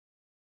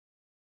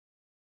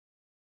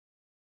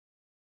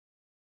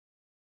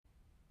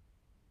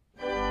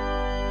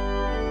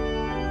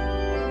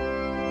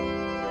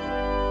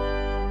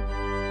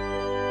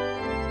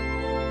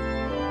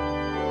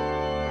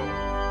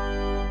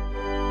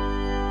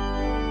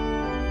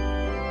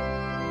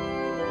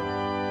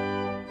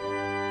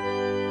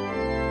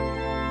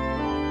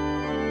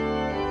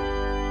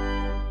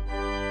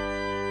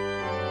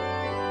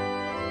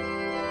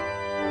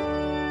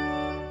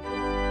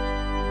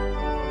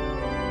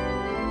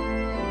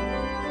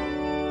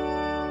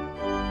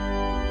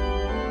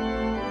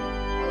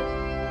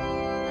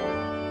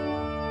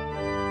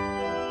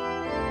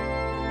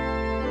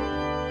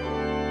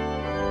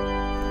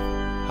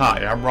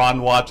Hi, I'm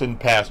Ron Watson,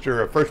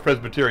 pastor of First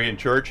Presbyterian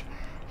Church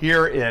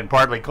here in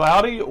partly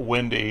cloudy,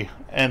 windy,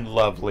 and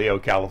lovely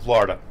Ocala,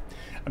 Florida.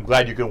 I'm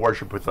glad you can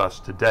worship with us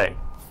today.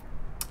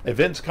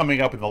 Events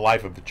coming up in the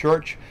life of the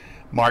church.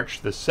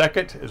 March the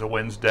 2nd is a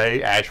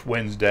Wednesday, Ash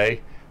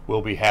Wednesday.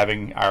 We'll be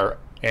having our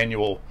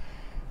annual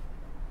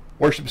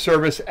worship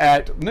service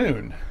at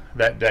noon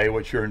that day,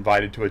 which you're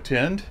invited to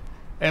attend.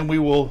 And we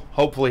will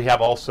hopefully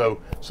have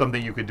also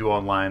something you could do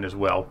online as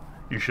well.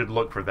 You should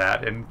look for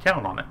that and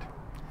count on it.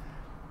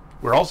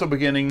 We're also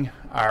beginning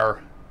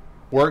our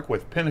work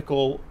with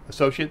Pinnacle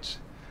Associates,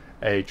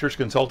 a church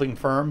consulting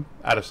firm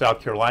out of South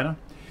Carolina.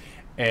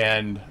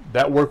 And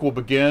that work will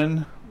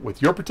begin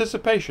with your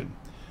participation.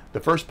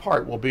 The first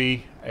part will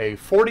be a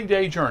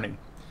 40-day journey,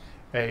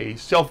 a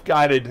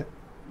self-guided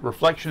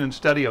reflection and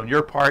study on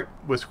your part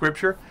with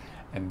Scripture,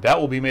 and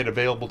that will be made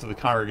available to the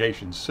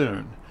congregation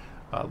soon.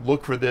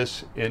 Look for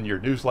this in your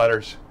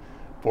newsletters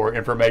for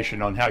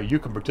information on how you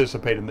can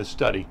participate in this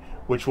study,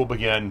 which will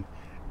begin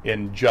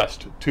in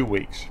just 2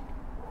 weeks.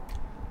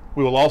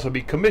 We will also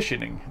be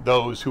commissioning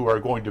those who are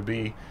going to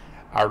be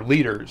our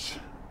leaders,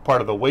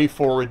 part of the Way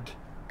Forward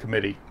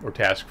Committee or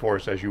task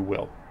force, as you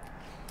will.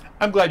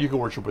 I'm glad you can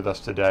worship with us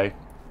today.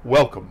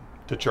 Welcome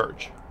to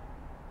church.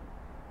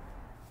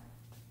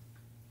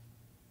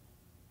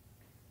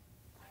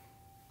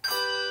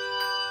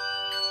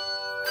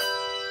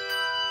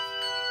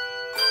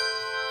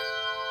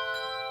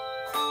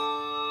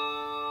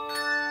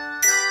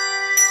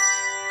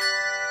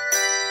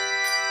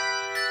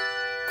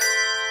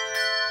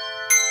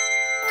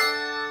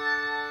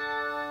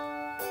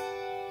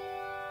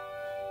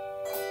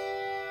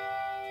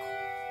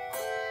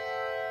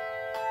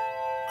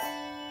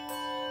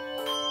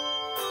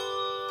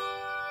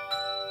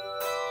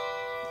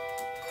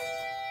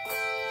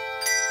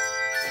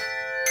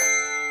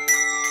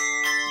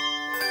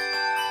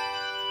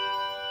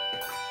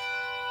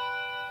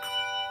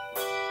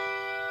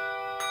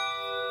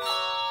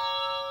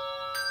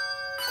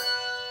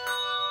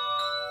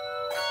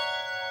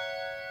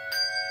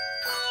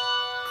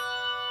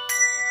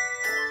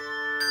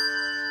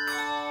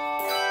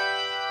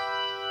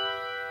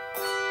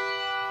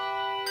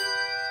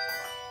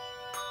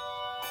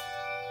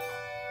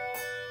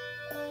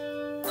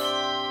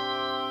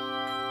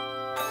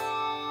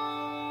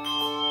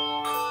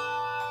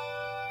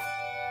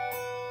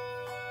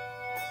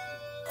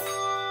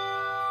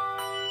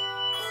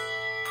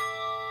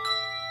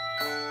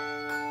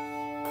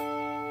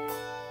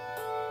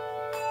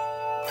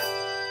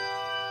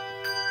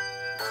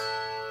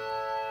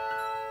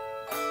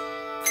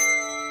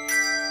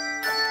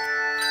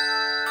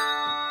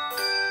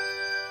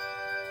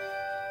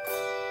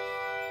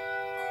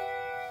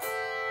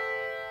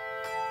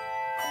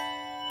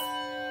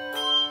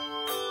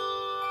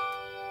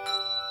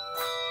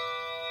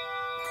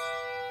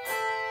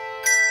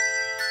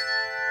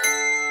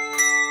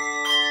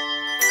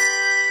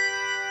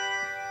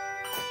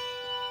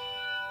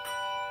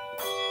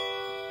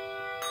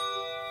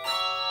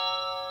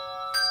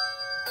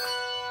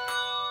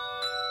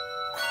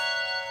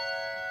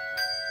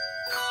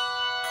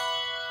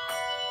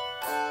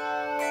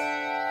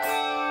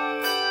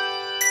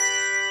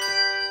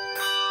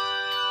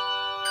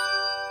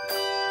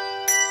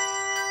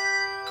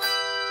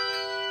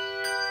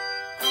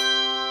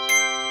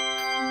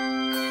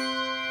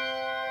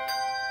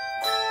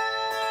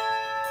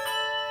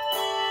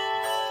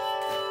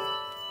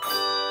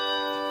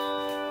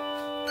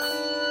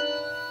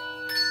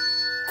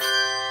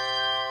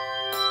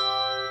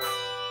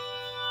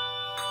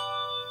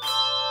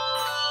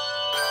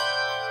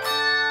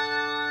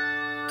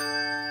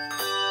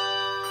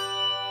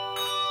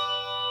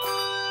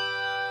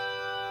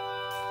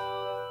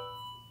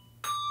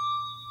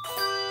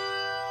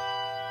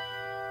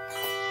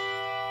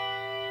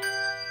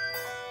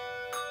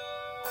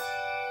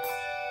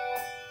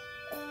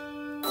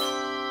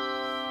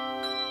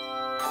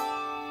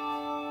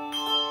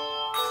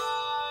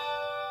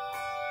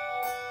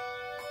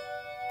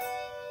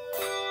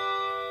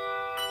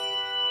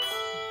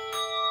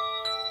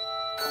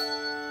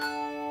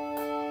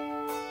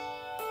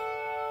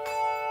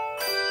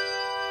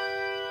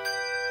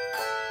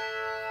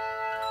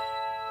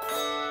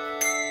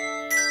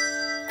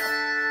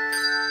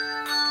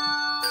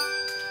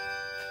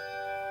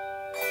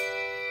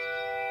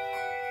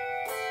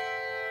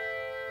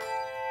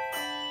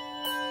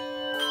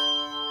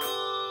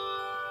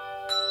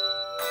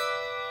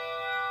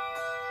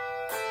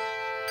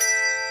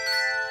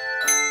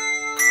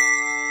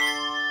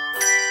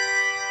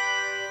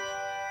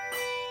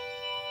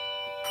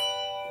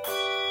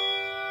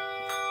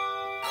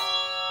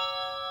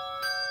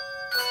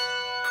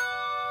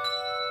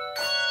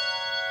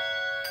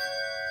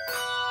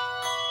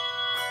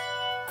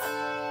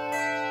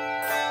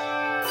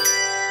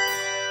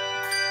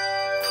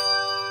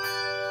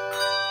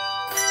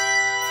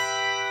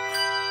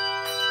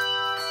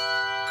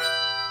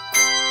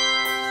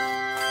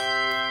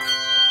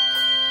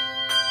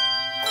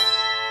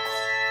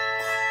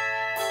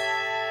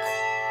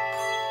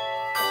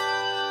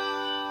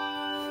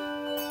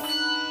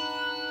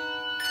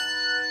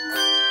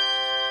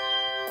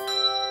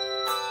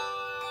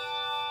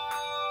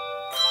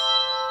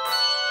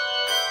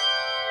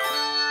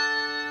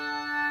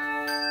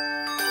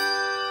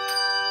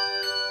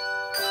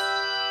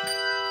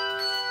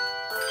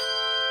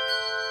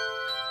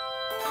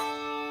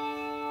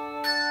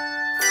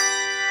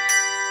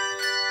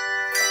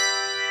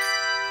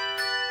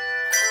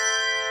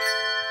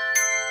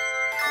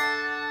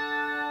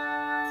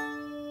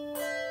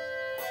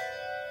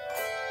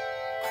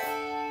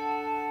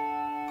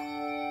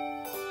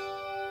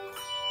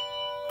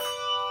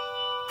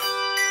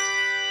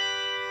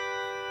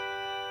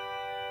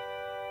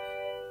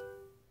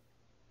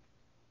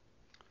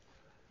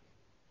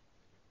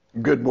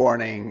 Good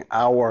morning.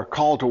 Our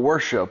call to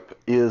worship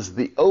is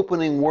the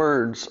opening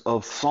words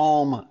of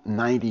Psalm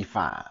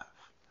 95.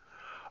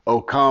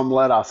 O come,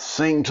 let us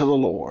sing to the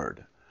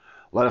Lord.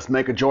 Let us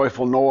make a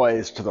joyful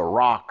noise to the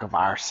rock of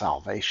our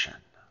salvation.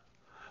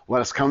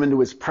 Let us come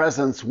into his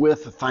presence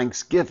with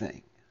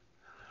thanksgiving.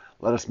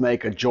 Let us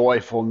make a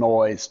joyful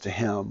noise to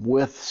him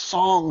with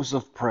songs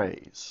of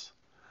praise.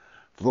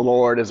 For the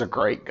Lord is a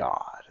great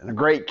God and a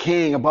great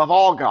King above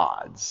all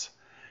gods.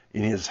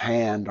 In his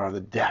hand are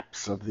the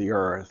depths of the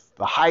earth.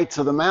 The heights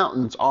of the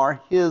mountains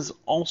are his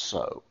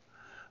also.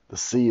 The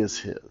sea is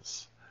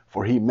his,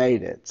 for he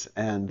made it,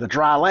 and the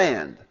dry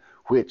land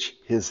which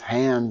his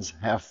hands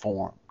have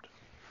formed.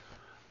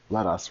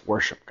 Let us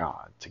worship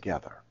God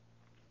together.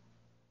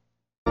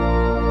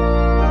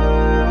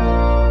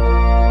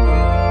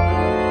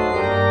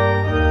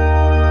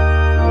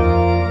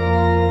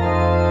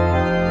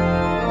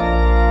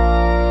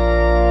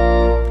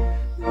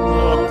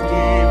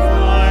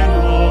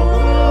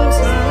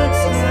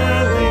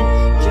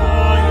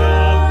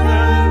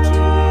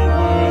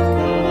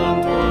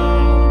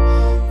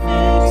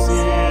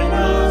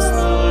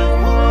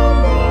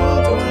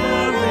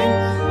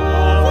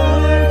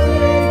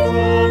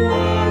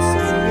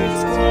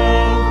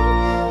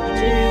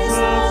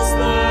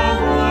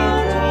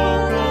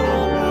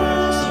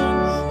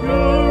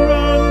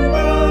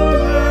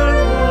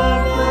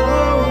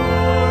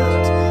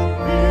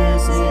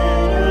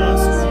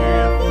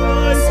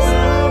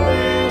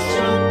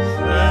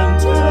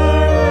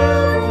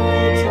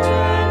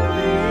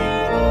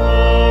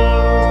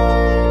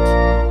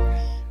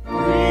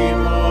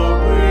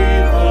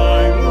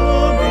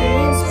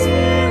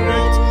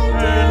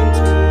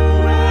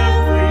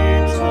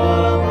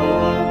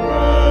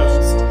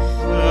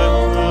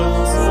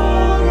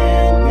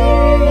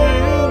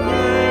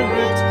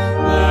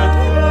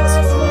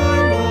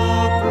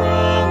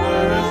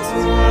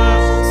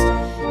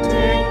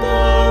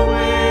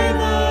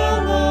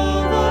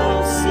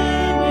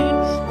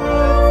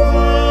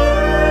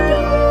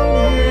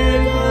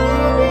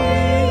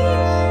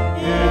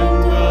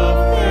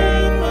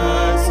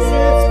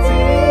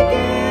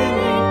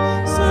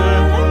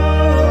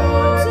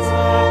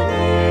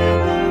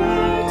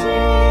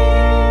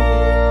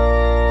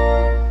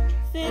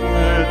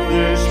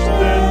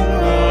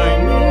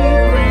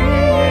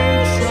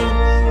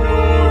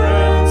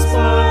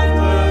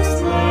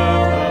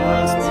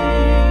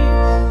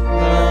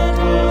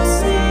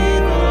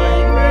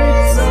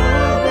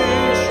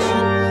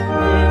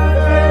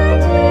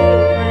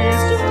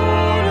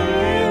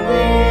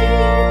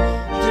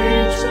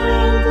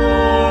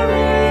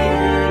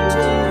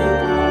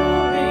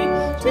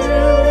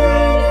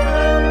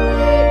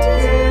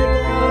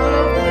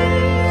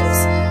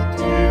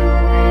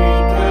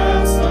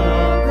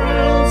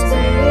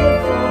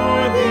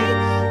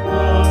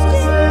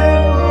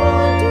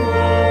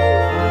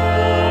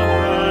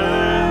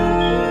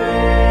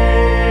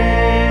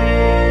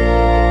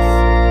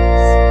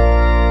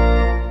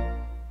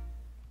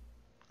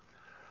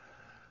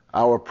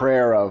 Our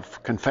prayer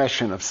of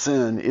confession of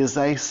sin is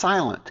a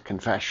silent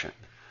confession.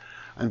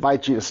 I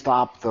invite you to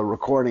stop the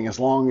recording as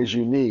long as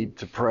you need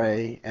to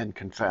pray and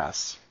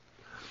confess.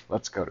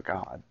 Let's go to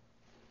God.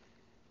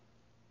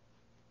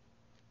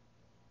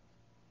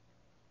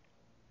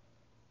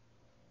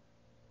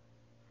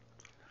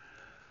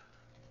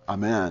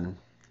 Amen.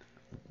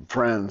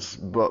 Friends,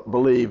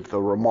 believe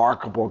the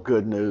remarkable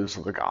good news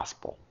of the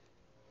gospel.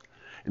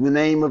 In the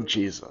name of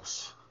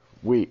Jesus,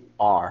 we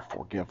are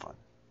forgiven.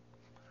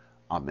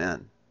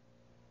 Amen.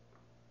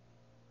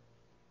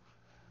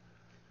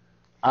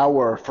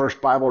 Our first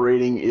Bible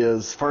reading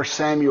is 1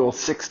 Samuel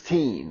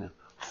 16,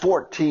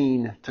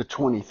 14 to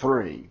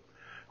 23,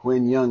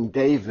 when young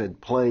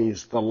David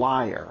plays the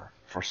lyre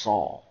for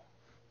Saul.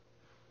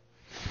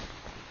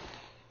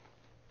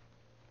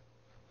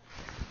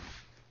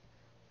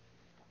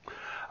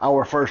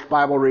 Our first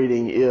Bible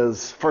reading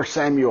is 1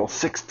 Samuel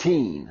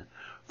 16,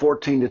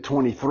 14 to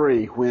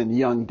 23, when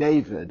young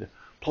David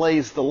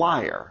plays the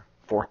lyre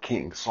for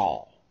King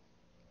Saul.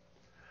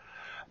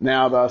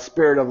 Now the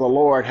Spirit of the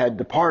Lord had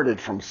departed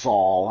from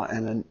Saul,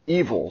 and an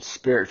evil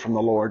spirit from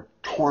the Lord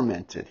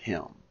tormented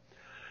him.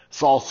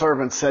 Saul's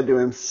servants said to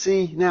him,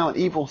 "See, now an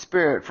evil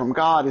spirit from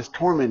God is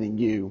tormenting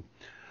you.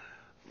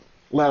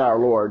 Let our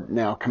Lord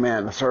now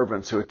command the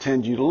servants who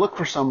attend you to look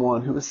for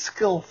someone who is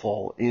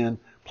skillful in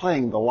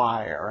playing the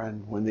lyre,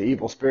 and when the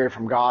evil spirit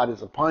from God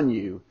is upon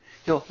you,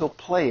 he'll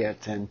play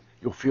it and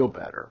you'll feel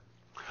better."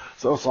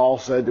 So Saul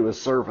said to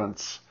his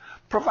servants,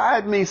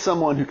 "Provide me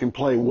someone who can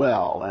play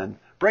well, and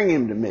bring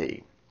him to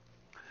me."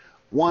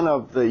 One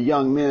of the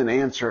young men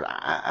answered,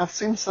 "I've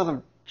seen son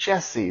of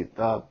Jesse,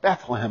 the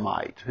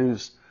Bethlehemite,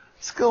 who's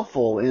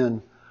skillful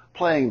in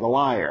playing the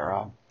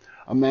lyre,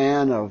 a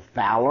man of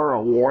valor,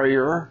 a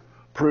warrior,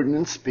 prudent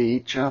in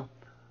speech, a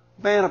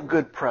man of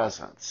good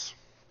presence.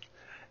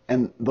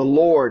 And the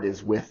Lord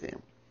is with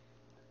him."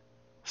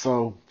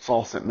 So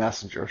Saul sent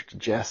messengers to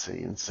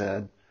Jesse and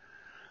said,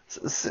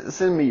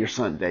 "Send me your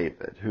son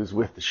David, who's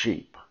with the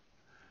sheep."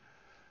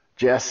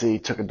 Jesse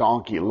took a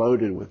donkey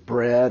loaded with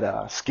bread,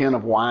 a skin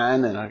of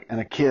wine, and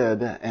a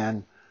kid,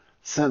 and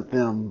sent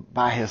them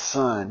by his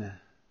son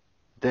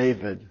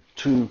David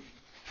to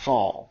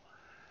Saul.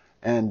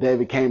 And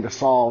David came to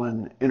Saul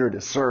and entered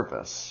his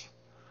service.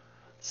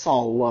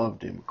 Saul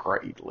loved him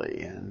greatly,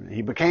 and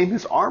he became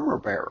his armor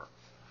bearer.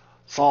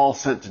 Saul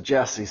sent to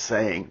Jesse,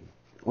 saying,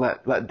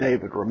 Let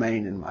David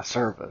remain in my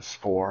service,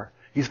 for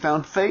he's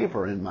found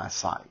favor in my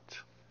sight.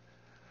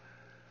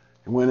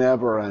 And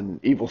whenever an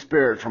evil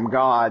spirit from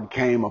God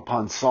came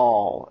upon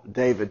Saul,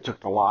 David took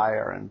the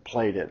lyre and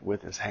played it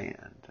with his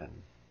hand.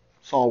 And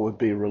Saul would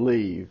be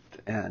relieved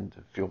and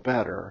feel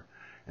better,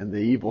 and the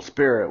evil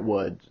spirit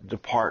would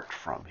depart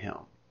from him.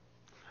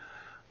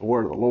 The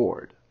word of the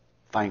Lord.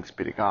 Thanks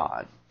be to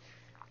God.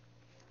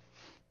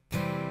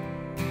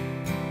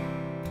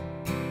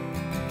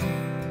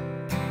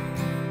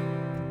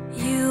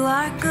 You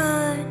are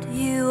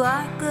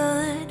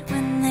good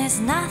when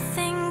there's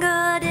nothing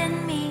good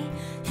in me.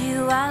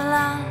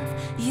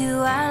 You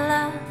are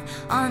love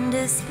on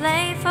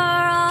display for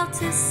all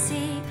to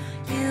see.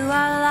 You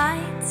are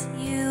light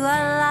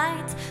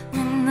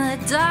when the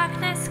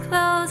darkness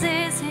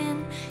closes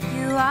in.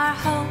 You are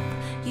hope,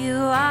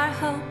 you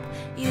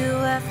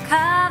have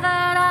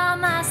covered all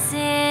my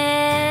sin.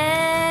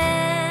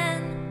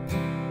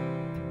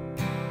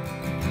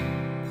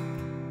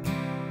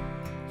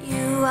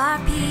 You are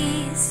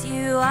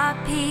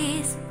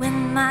peace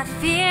when my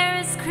fear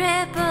is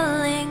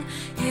crippling.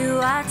 You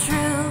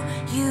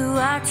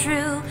are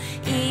true,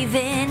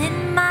 even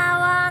in my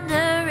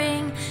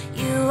wandering.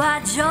 You are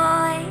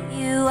joy,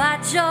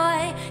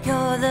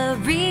 you're the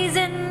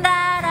reason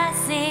that I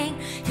sing.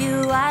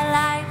 You are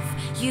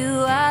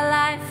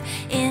life,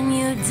 in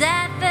you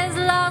death has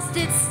lost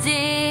its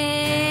sting.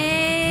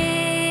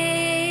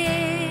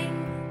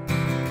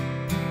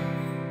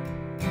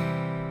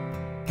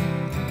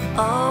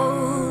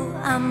 Oh,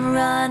 I'm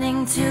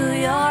running to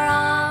your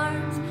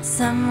arms,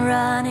 I'm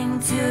running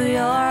to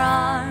your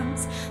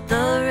arms.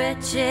 The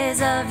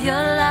riches of your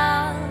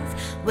love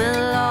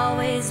will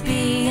always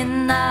be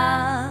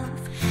enough.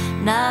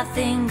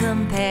 Nothing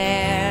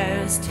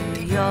compares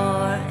to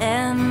your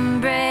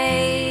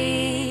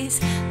embrace.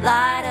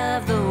 Light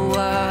of the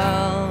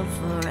world,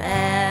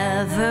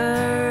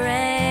 forever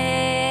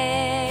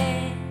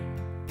reign.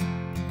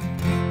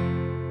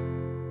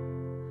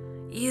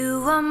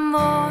 You are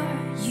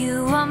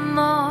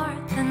more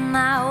than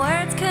my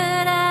words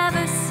could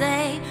ever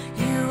say.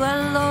 You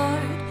are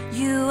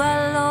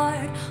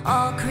Lord,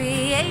 all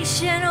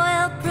creation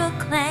will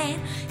proclaim.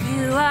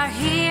 You are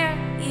here,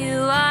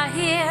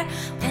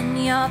 in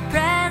your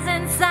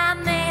presence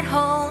I'm made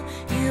whole.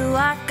 You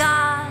are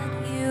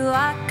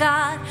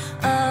God,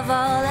 of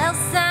all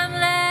else I'm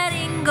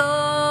letting go.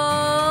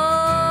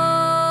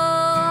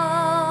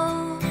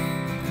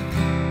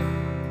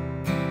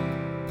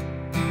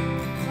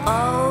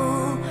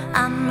 Oh,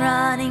 I'm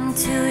running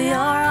to your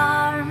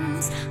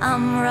arms,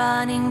 I'm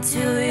running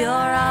to your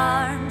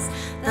arms.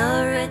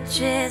 The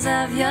riches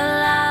of your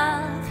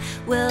love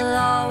will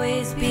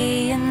always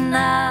be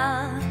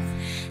enough.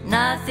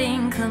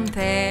 Nothing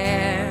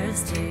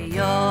compares to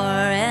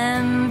your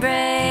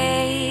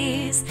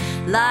embrace.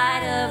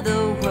 Light of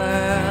the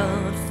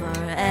world,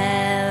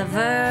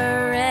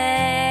 forever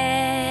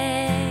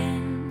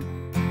reign.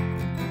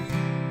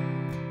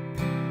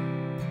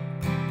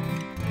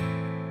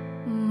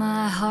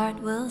 My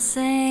heart will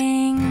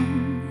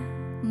sing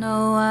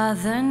no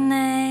other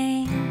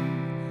name.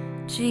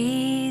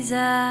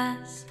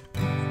 Jesus,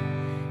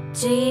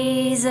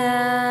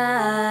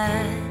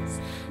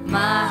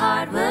 my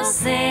heart will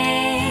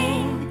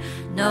sing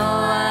no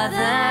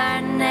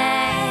other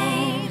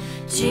name.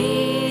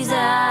 Jesus.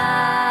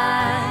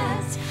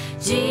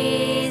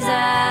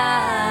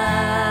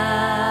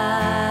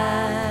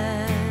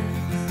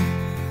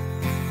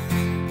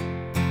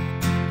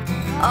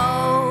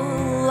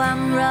 Oh,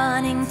 I'm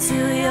running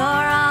to your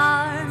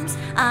arms,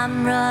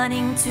 I'm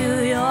running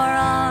to your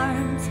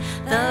arms.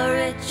 The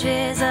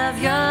riches of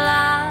your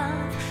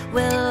love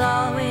will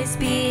always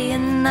be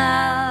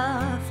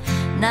enough.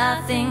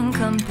 Nothing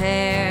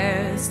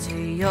compares to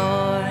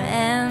your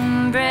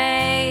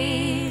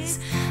embrace.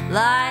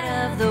 Light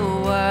of the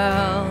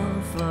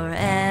world,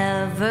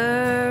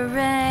 forever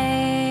reign.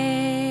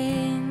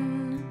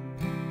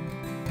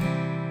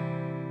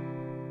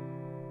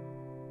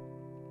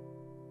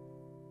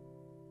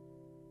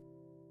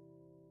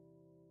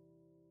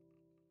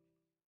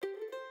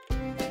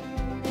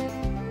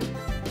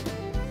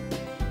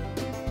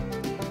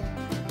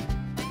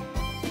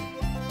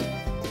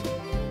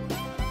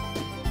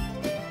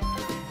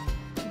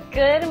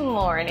 Good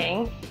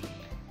morning.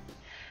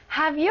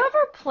 Have you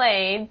ever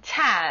played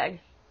tag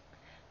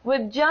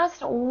with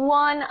just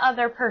one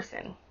other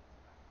person?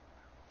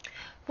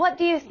 What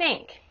do you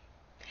think?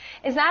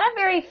 Is that a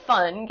very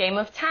fun game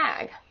of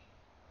tag?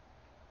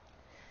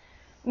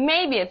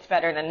 Maybe it's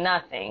better than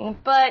nothing,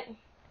 but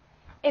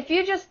if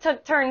you just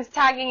took turns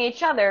tagging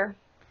each other,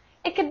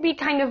 it could be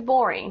kind of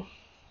boring.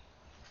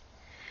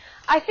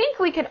 I think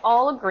we could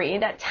all agree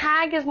that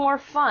tag is more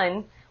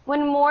fun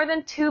when more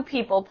than two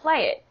people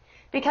play it,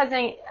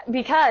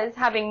 because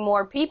having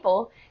more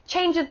people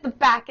changes the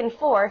back and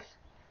forth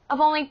of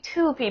only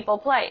 2 people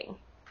playing.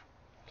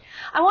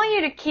 I want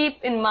you to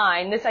keep in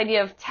mind this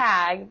idea of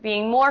tag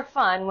being more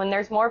fun when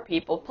there's more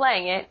people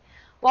playing it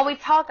while we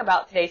talk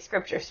about today's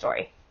scripture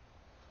story.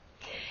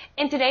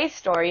 In today's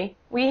story,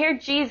 we hear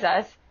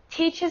Jesus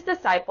teach his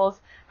disciples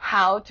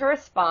how to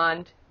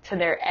respond to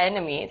their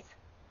enemies.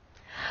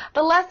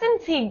 The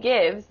lessons he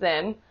gives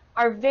them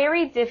are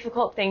very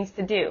difficult things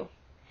to do,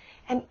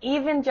 and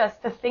even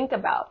just to think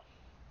about.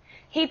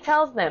 He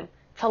tells them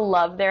to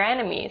love their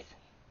enemies.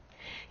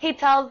 He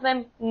tells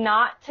them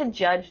not to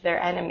judge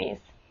their enemies.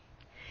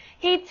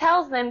 He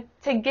tells them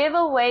to give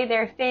away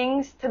their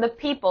things to the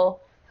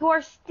people who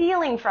are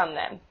stealing from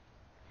them.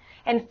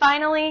 And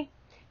finally,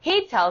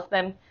 he tells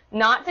them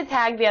not to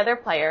tag the other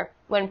player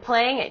when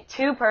playing a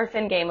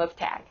 2-person game of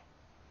tag.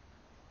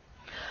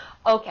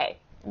 Okay,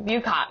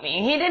 you caught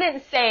me. He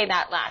didn't say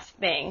that last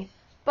thing,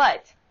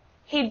 but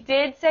he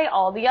did say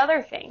all the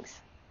other things.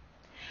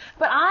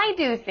 But I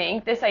do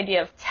think this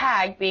idea of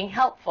tag being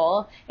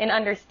helpful in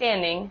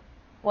understanding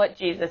what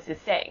Jesus is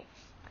saying.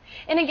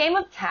 In a game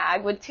of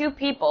tag with 2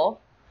 people,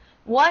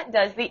 what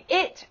does the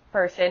it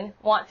person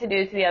want to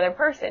do to the other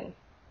person?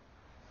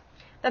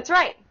 That's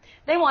right,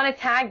 they want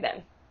to tag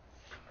them.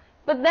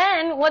 But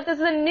then, what does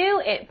the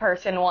new it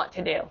person want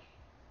to do?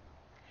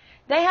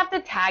 They have to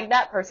tag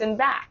that person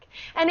back.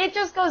 And it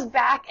just goes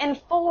back and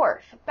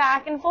forth,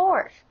 back and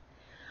forth.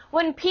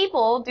 When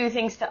people do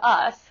things to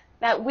us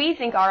that we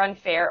think are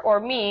unfair or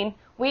mean,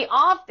 we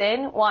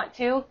often want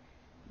to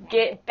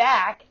get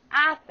back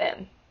at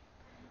them.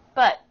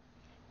 But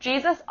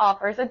Jesus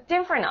offers a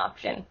different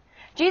option.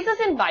 Jesus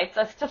invites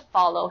us to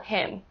follow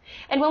him.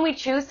 And when we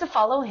choose to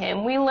follow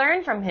him, we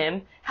learn from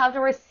him how to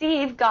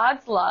receive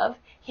God's love,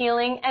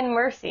 healing, and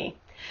mercy.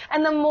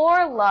 And the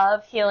more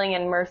love, healing,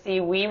 and mercy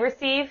we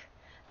receive,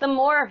 the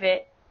more of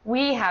it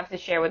we have to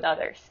share with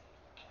others,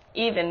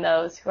 even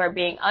those who are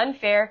being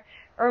unfair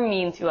or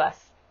mean to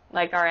us,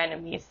 like our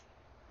enemies.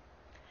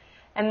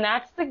 And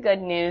that's the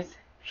good news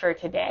for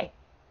today.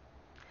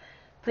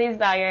 Please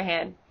bow your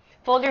hand.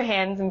 Fold your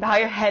hands and bow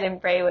your head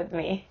and pray with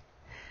me.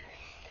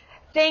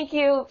 Thank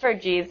you for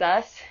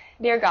Jesus,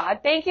 dear God.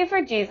 Thank you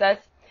for Jesus,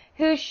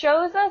 who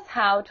shows us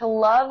how to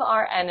love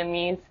our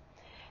enemies.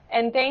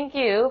 And thank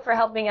you for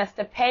helping us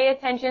to pay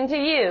attention to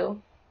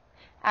you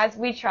as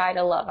we try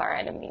to love our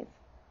enemies.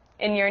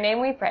 In your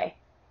name we pray.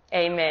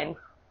 Amen.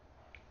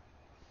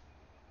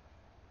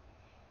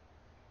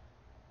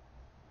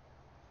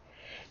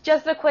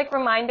 Just a quick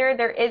reminder,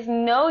 there is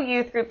no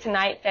youth group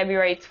tonight,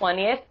 February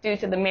 20th, due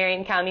to the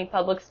Marion County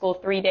Public School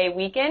 3-day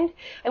weekend,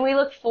 and we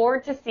look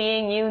forward to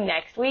seeing you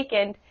next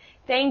weekend.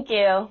 Thank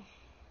you.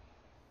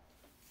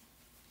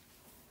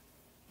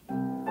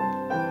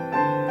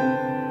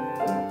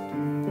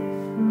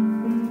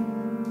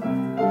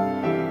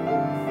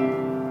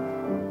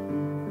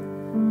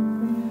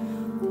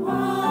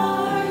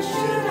 Why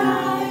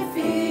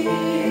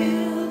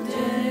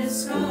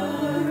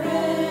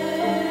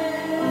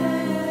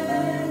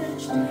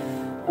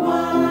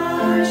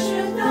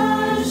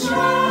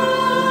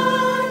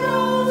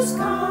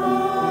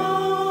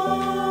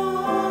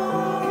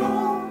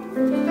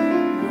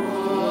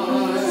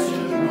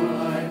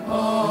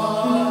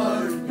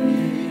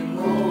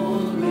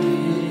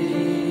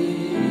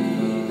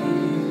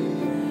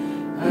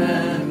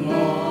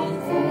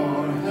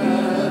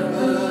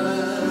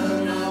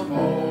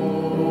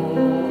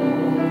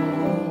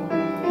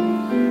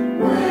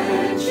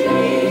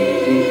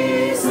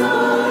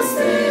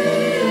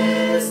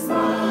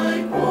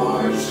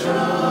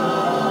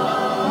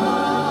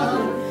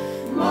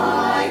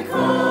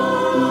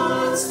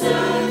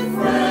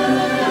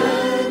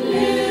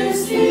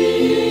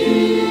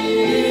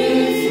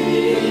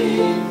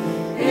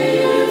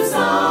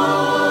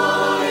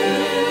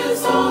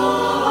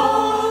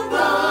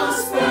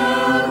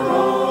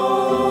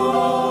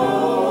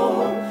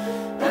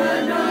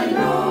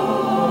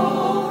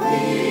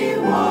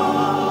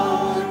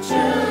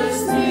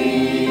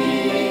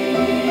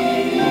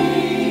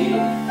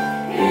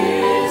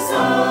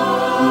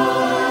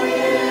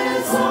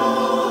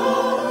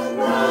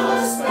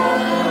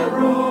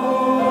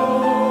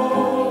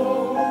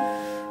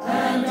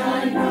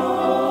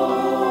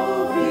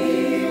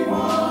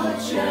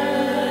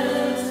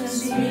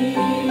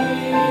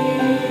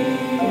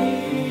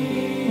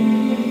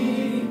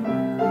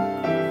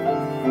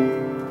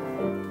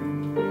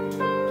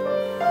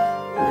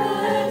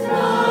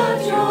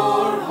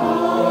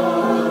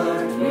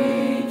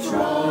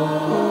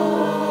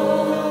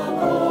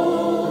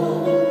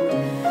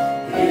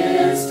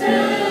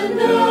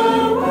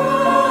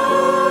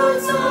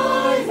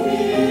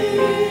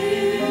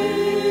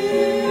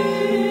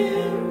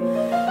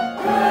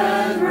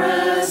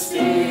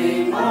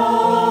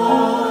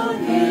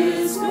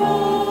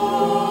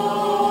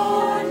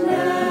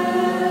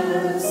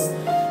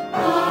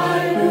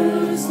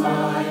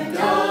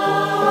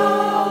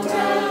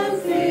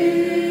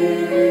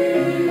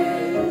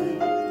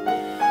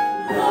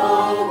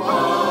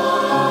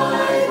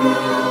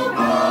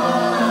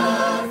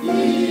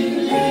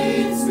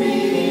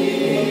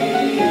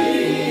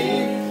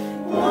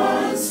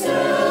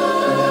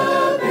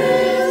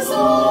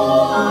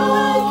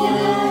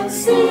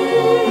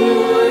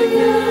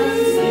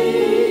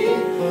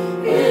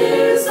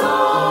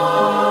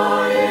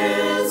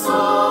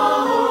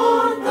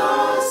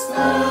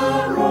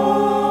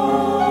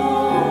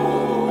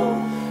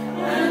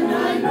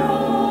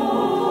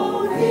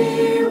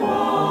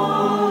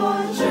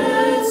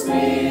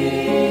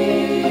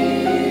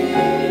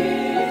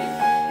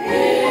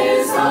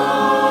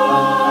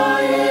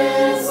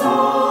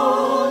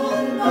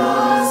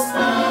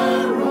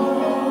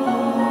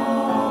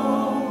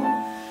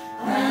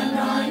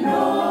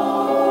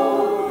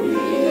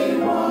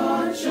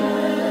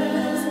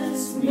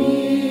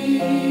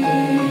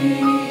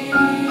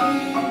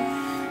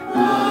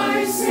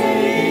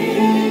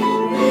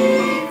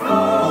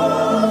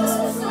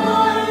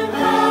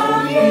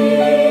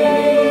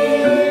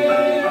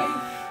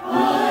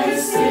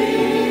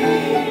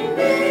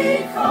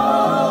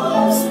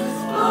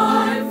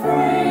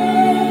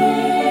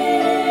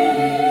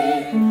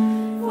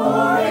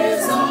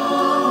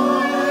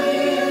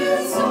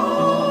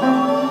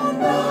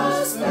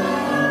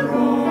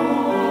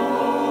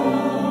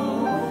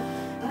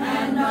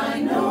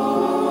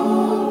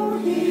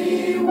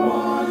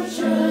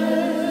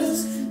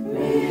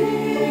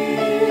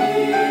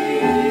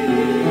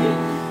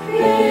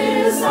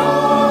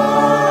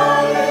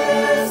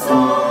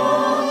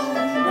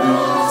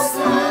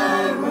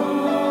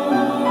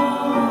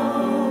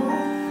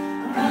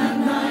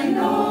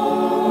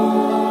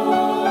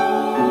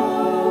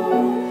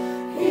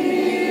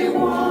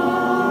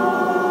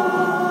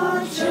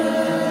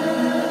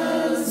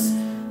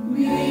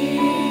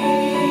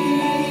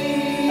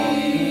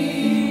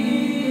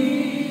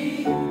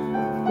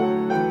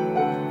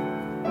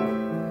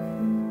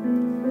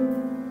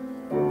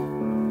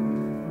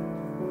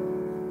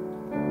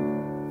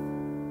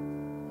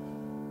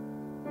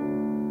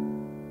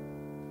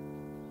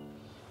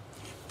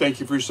Thank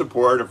you for your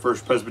support of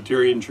First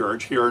Presbyterian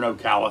Church here in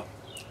Ocala.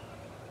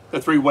 The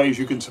three ways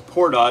you can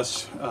support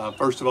us.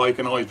 First of all, you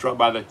can always drop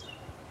by the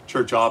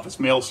church office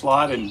mail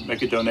slot and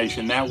make a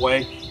donation that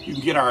way. You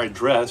can get our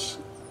address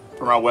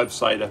from our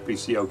website,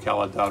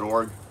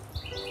 fbcocala.org.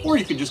 Or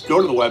you can just go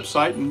to the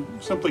website and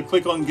simply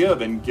click on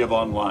Give and give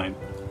online.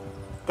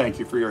 Thank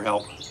you for your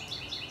help.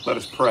 Let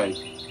us pray.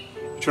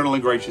 Eternal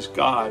and gracious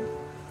God,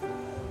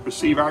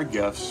 receive our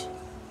gifts.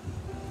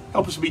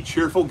 Help us to be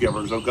cheerful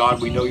givers. Oh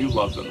God, we know you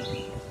love them.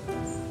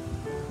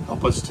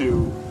 Help us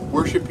to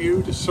worship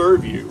you, to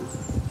serve you,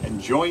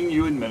 and join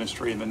you in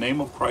ministry. In the name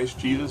of Christ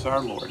Jesus our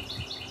Lord.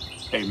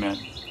 Amen.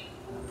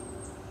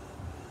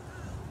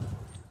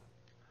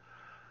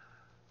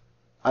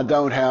 I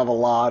don't have a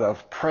lot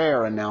of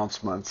prayer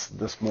announcements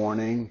this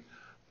morning.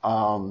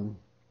 Biddy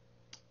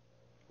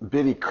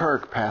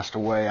Kirk passed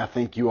away. I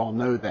think you all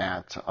know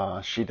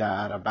that. She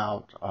died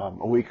about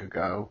a week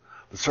ago.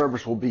 The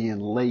service will be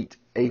in late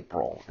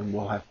April, and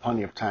we'll have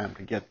plenty of time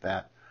to get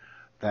that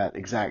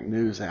exact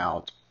news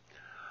out.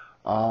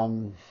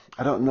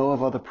 I don't know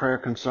of other prayer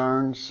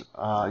concerns.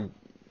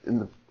 In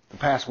the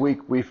past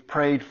week, we've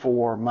prayed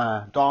for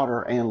my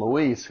daughter, Ann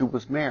Louise, who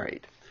was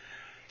married.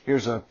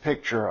 Here's a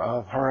picture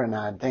of her and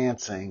I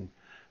dancing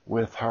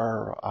with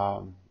her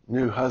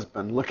new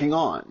husband looking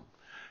on.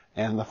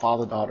 And the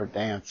father-daughter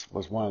dance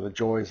was one of the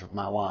joys of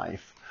my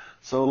life.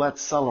 So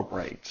let's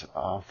celebrate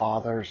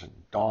fathers and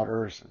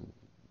daughters and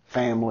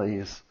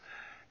families,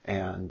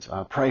 and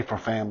pray for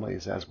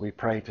families as we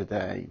pray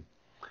today.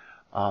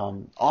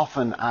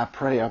 Often I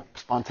pray a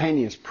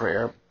spontaneous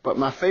prayer, but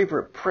my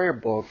favorite prayer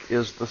book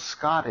is the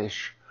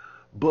Scottish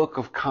Book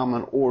of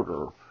Common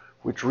Order,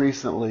 which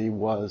recently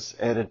was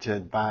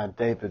edited by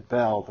David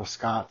Bell, the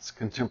Scots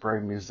contemporary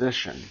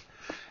musician.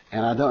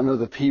 And I don't know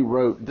that he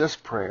wrote this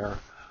prayer,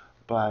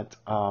 but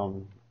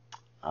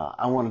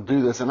I want to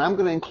do this. And I'm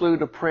going to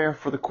include a prayer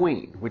for the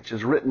Queen, which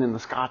is written in the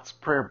Scots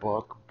prayer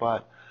book.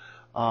 But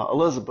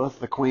Elizabeth,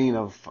 the Queen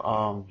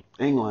of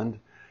England,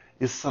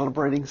 is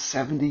celebrating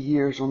 70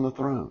 years on the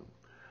throne.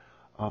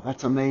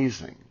 That's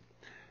amazing.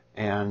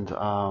 And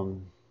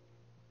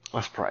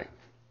let's pray.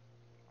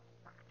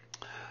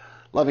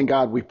 Loving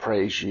God, we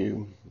praise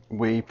you.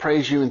 We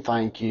praise you and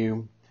thank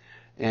you.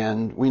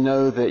 And we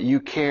know that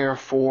you care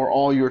for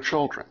all your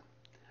children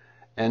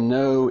and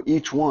know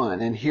each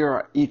one and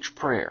hear each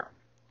prayer.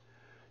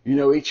 You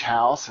know each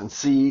house and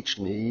see each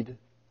need.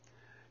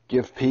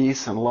 Give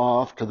peace and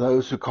love to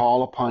those who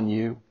call upon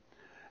you,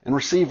 and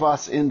receive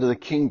us into the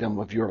kingdom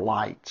of your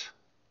light.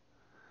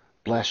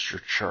 Bless your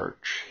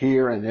church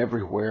here and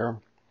everywhere.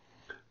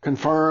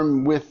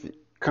 Confirm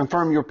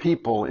your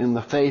people in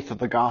the faith of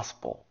the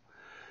gospel.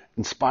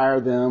 Inspire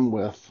them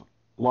with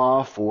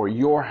love for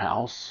your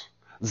house,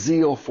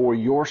 zeal for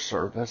your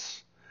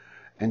service,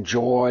 and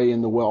joy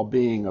in the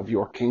well-being of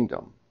your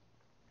kingdom.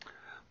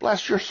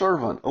 Bless your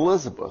servant,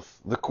 Elizabeth,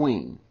 the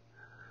Queen.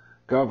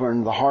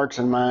 Govern the hearts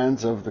and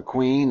minds of the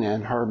Queen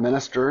and her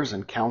ministers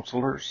and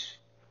counselors.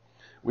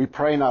 We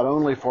pray not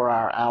only for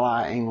our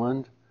ally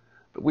England,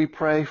 but we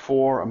pray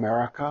for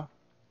America.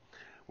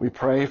 We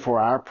pray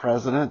for our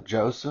President,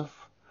 Joseph,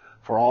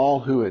 for all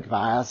who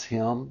advise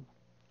him.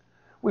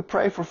 We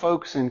pray for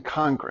folks in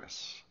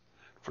Congress,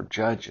 for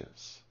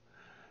judges.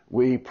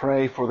 We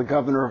pray for the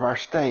governor of our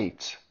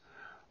state,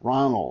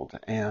 Ronald,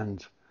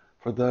 and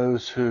for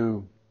those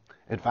who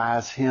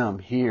advise him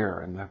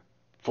here in the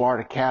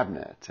Florida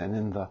cabinet and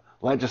in the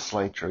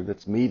legislature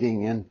that's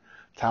meeting in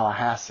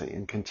Tallahassee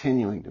and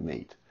continuing to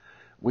meet.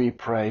 We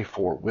pray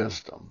for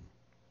wisdom.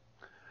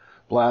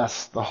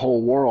 Bless the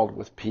whole world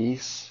with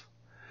peace.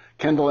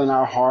 Kindle in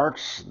our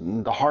hearts,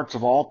 the hearts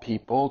of all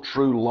people,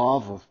 true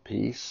love of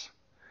peace.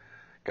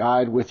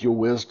 Guide with your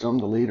wisdom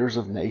the leaders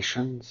of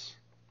nations.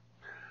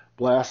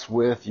 Bless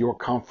with your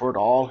comfort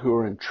all who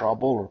are in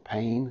trouble or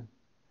pain.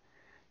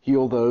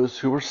 Heal those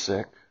who are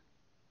sick.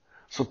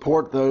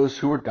 Support those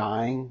who are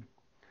dying.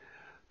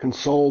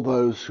 Console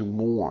those who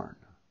mourn.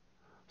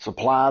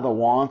 Supply the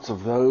wants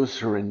of those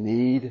who are in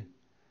need.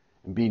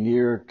 And be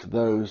near to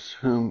those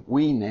whom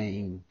we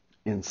name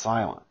in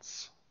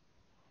silence.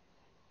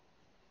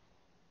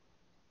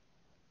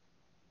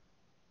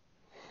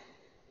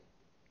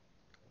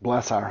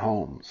 Bless our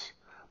homes,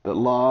 that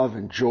love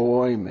and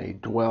joy may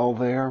dwell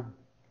there,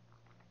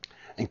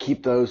 and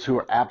keep those who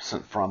are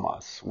absent from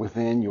us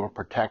within your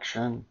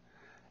protection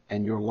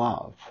and your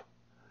love.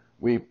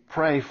 We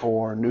pray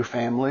for new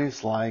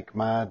families like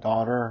my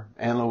daughter,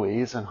 Ann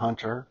Louise, and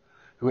Hunter,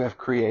 who have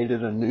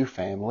created a new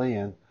family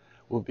and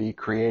will be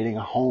creating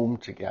a home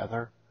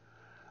together.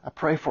 I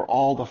pray for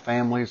all the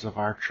families of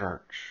our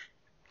church.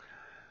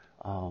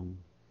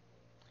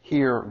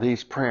 Hear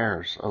these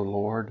prayers, O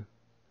Lord.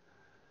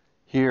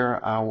 Hear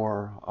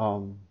our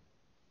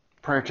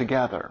prayer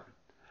together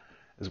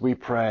as we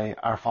pray,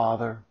 Our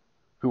Father,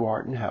 who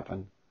art in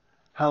heaven,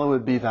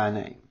 hallowed be thy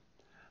name.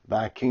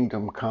 Thy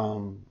kingdom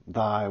come,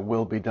 thy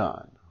will be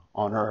done,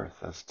 on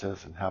earth as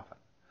 'tis in heaven.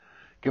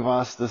 Give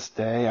us this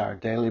day our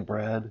daily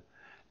bread,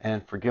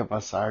 and forgive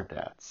us our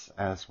debts,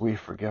 as we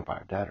forgive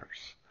our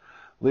debtors.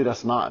 Lead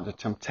us not into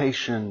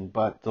temptation,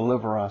 but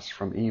deliver us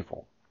from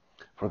evil.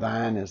 For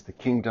thine is the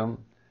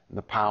kingdom, and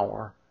the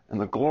power,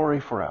 and the glory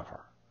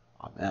forever.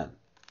 Amen.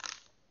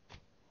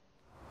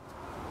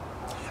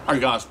 Our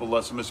gospel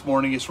lesson this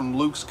morning is from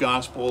Luke's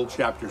Gospel,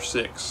 chapter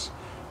 6,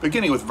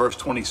 beginning with verse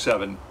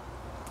 27.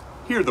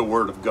 Hear the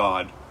word of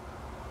God.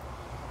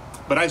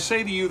 But I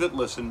say to you that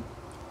listen,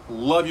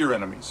 love your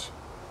enemies.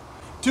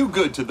 Do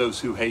good to those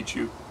who hate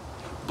you.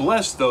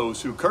 Bless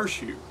those who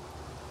curse you.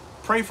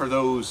 Pray for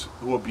those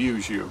who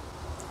abuse you.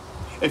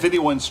 If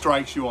anyone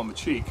strikes you on the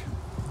cheek,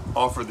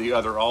 offer the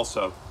other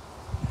also.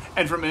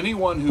 And from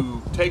anyone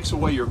who takes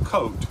away your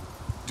coat,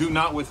 do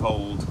not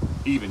withhold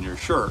even your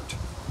shirt.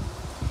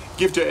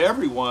 Give to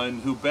everyone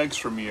who begs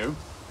from you,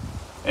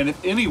 and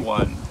if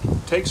anyone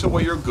takes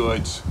away your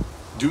goods,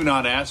 do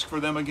not ask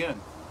for them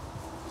again.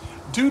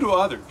 Do to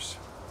others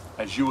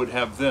as you would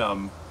have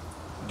them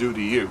do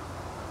to you.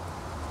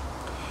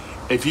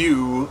 If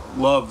you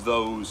love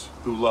those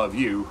who love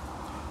you,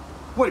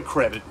 what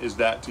credit is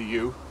that to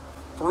you?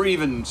 For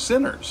even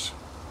sinners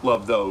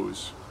love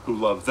those who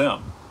love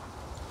them.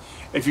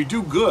 If you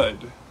do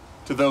good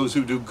to those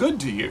who do good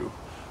to you,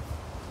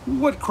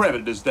 what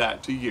credit is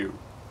that to you?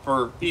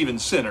 For even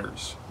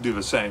sinners do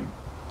the same.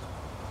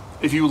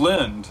 If you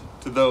lend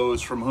to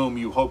those from whom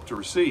you hope to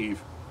receive,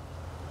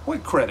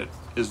 what credit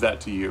is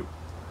that to you?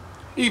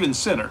 Even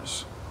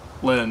sinners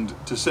lend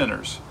to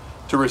sinners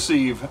to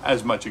receive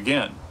as much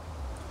again.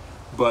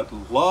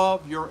 But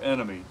love your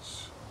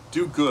enemies.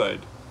 Do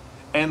good,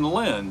 and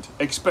lend,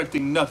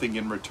 expecting nothing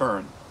in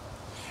return.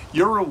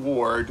 Your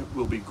reward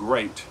will be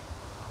great,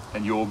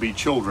 and you will be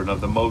children of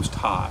the Most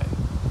High.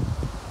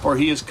 For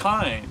he is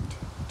kind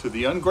to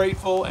the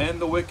ungrateful and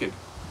the wicked.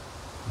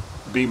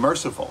 Be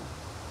merciful,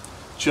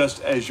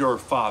 just as your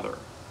Father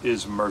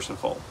is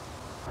merciful.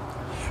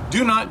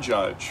 Do not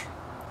judge,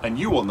 and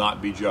you will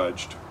not be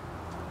judged.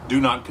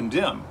 Do not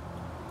condemn,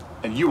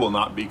 and you will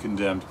not be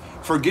condemned.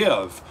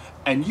 Forgive,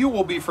 and you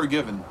will be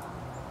forgiven.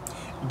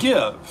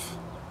 Give,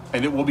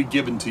 and it will be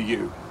given to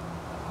you.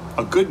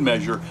 A good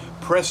measure,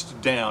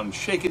 pressed down,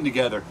 shaken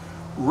together,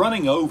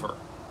 running over,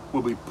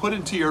 will be put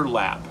into your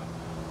lap.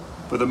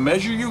 For the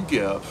measure you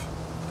give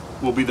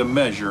will be the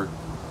measure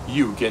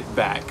you get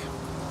back.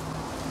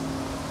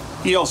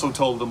 He also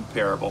told them a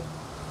parable.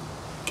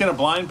 Can a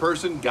blind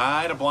person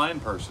guide a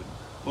blind person?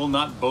 Will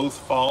not both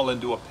fall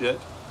into a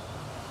pit?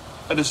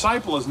 A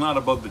disciple is not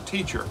above the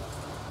teacher,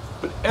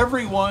 but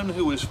everyone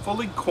who is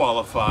fully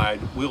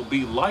qualified will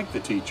be like the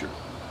teacher.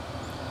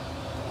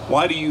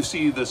 Why do you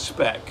see the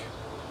speck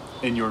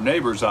in your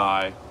neighbor's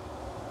eye,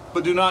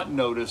 but do not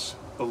notice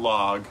the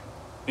log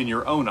in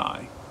your own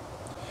eye?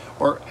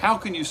 Or how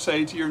can you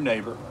say to your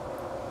neighbor,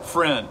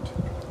 friend,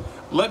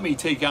 let me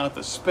take out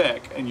the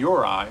speck in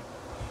your eye,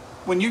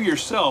 when you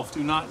yourself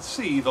do not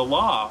see the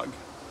log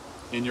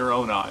in your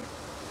own eye?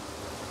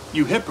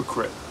 You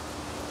hypocrite,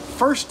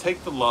 first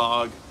take the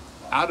log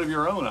out of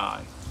your own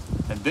eye,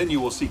 and then you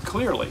will see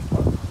clearly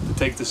to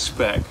take the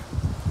speck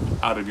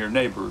out of your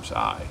neighbor's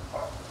eye.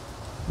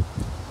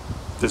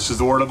 This is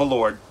the word of the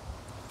Lord.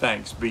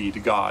 Thanks be to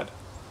God.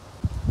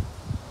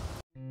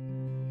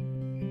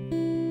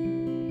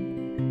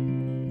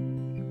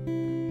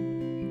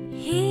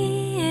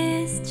 He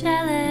is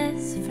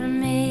jealous for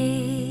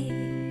me.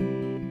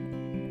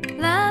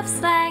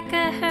 Love's like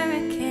a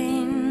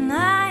hurricane.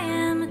 I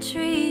am a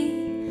tree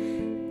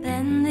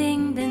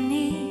bending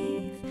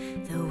beneath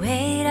the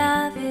weight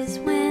of his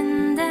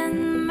wind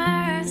and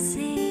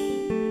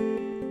mercy.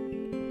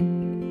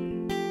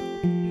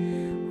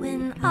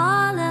 When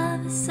all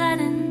of a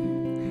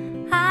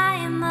sudden I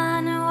am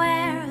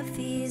unaware of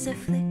these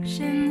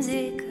afflictions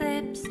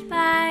eclipsed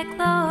by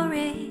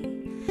glory,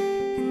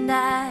 and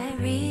I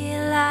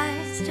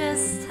realize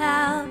just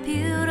how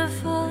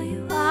beautiful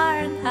you are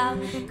and how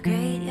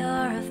great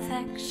your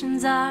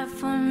affections are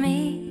for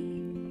me.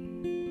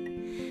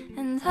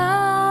 And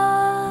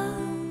oh,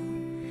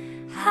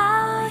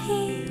 how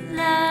he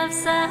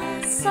loves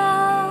us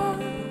all.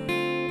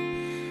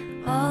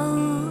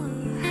 Oh,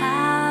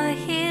 how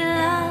he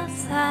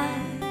loves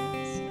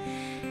us.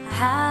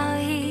 How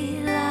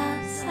he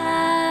loves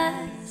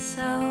us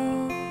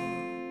so.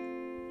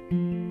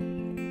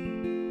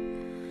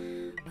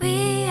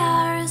 We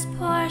are his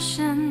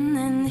portion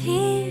and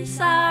he's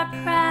our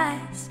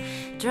prize,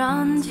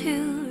 drawn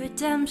to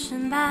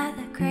redemption by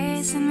the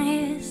grace in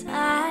his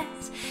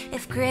eyes.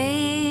 If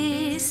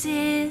grace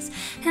is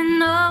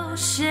an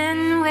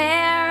ocean,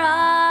 we're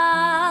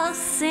all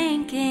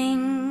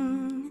sinking.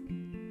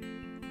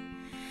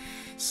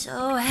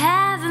 So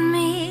heaven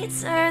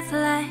meets earth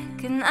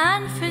like an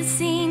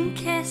unforeseen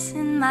kiss,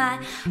 and my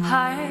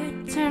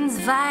heart turns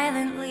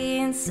violently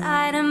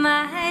inside of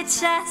my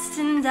chest,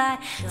 and I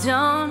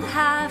don't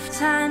have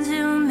time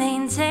to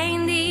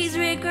maintain these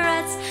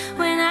regrets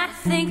when I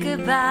think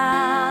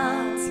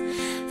about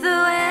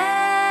the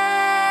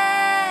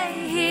way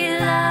he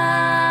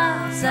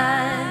loves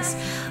us.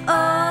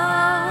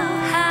 Oh,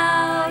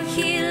 how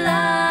he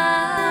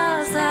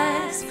loves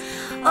us.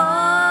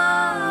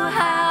 Oh,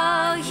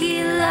 how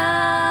he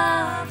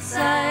loves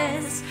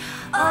us.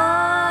 Oh,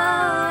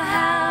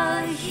 how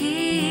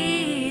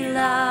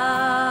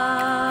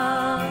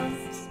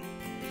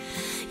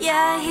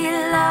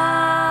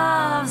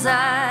loves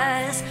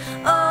us.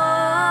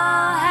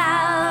 Oh,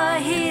 how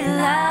he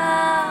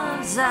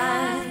loves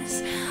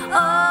us.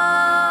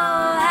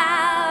 Oh,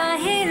 how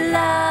he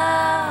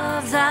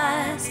loves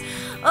us.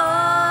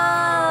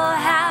 Oh,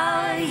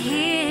 how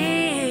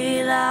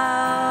he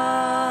loves.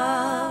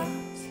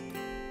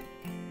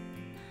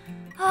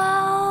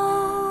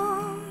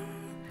 Oh,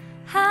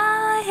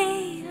 how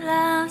he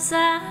loves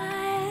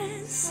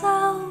us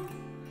so.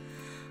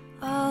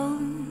 Oh,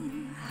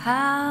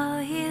 how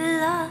he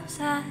loves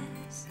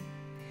us.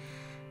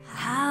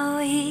 How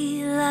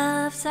he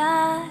loves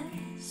us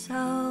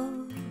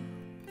so.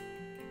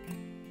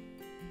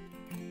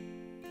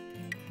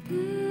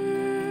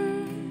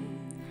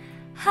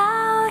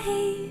 How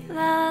he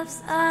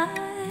loves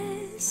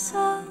us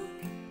so.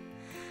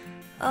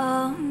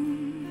 Oh,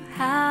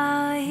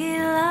 how he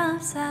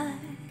loves us.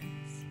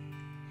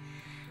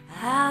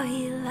 How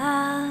he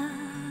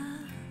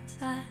loves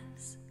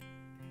us.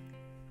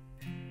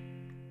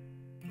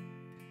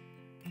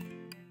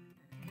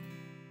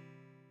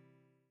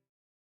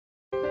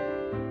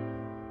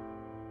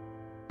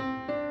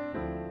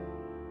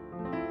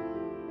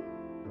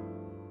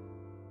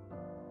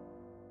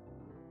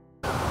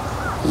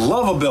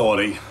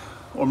 Lovability,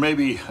 or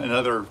maybe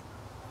another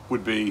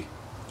would be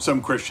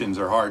some Christians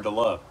are hard to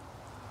love.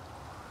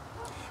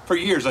 For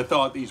years I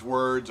thought these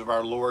words of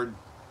our Lord,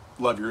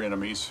 love your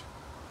enemies,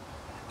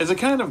 as a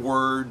kind of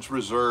words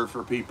reserved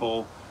for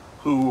people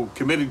who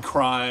committed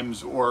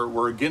crimes or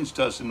were against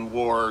us in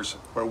wars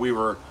where we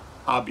were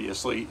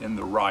obviously in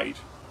the right.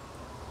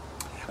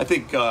 I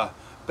think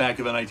back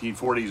in the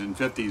 1940s and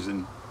 50s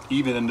and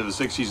even into the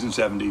 60s and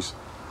 70s,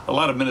 a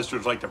lot of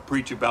ministers like to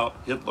preach about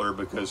Hitler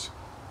because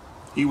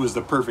he was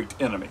the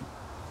perfect enemy.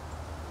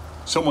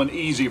 Someone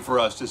easy for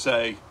us to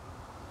say,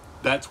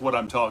 that's what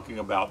I'm talking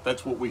about.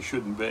 That's what we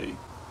shouldn't be.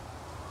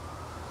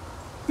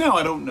 Now,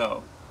 I don't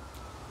know.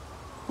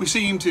 We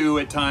seem to,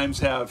 at times,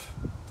 have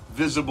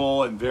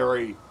visible and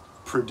very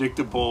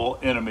predictable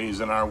enemies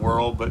in our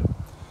world, but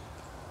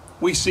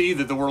we see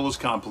that the world is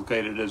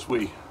complicated as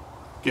we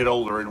get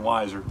older and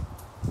wiser.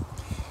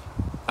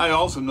 I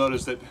also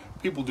notice that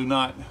people do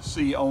not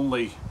see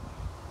only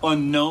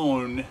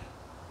unknown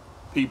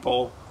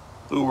people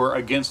who are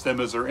against them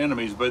as their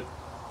enemies, but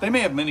they may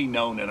have many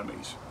known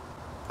enemies,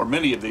 or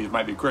many of these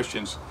might be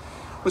Christians,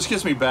 which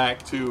gets me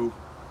back to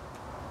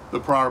the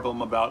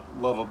problem about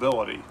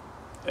lovability,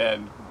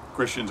 and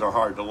Christians are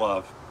hard to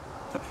love.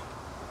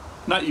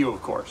 Not you,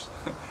 of course.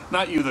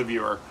 Not you, the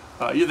viewer.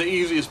 You're the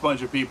easiest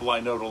bunch of people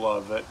I know to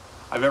love that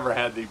I've ever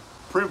had the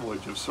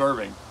privilege of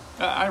serving.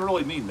 I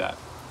really mean that.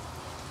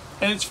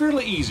 And it's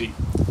fairly easy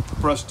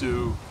for us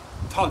to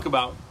talk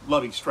about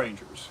loving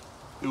strangers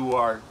who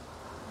are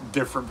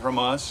different from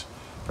us,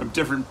 from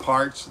different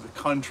parts of the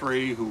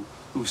country, who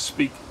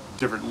speak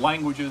different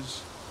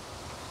languages.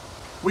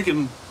 We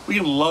can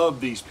love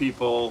these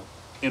people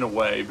in a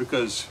way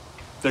because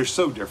they're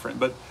so different,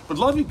 but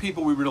loving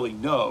people we really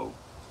know,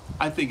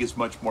 I think, is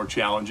much more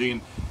challenging.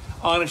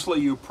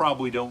 Honestly, you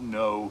probably don't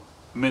know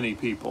many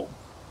people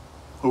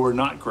who are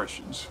not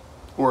Christians,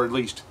 or at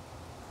least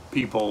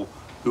people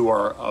who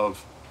are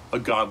of a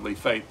godly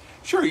faith.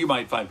 Sure, you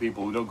might find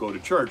people who don't go to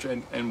church,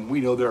 and we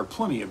know there are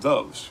plenty of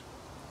those.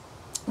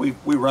 We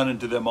run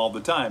into them all the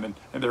time, and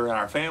they're in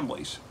our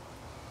families.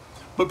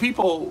 But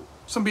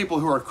some people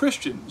who are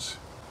Christians,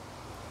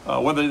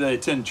 whether they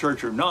attend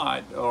church or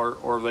not,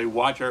 or they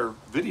watch our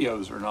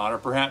videos or not, or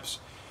perhaps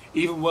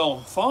even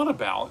well thought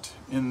about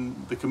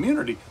in the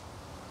community,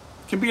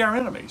 can be our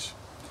enemies.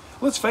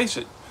 Let's face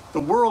it,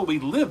 the world we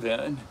live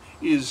in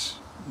is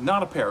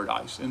not a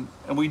paradise, and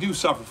we do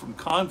suffer from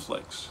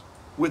conflicts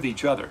with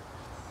each other.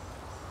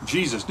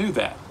 Jesus knew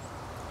that.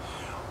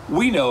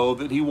 We know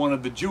that he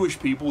wanted the Jewish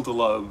people to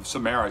love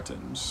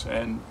Samaritans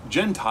and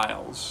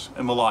Gentiles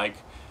and the like.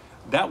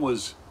 That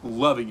was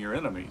loving your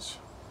enemies.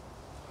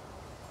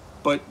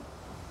 But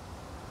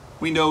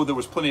we know there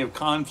was plenty of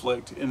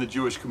conflict in the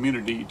Jewish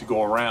community to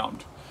go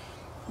around.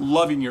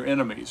 Loving your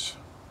enemies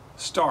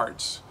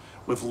starts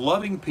with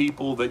loving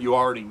people that you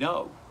already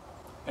know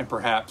and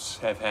perhaps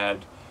have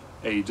had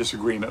a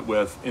disagreement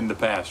with in the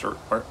past,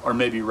 or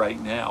maybe right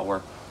now,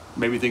 or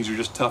maybe things are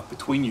just tough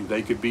between you.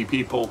 They could be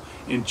people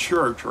in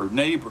church or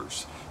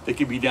neighbors. They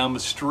could be down the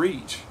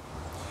street.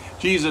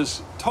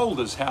 Jesus told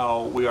us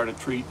how we are to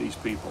treat these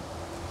people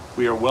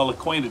we are well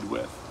acquainted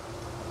with,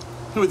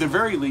 who at the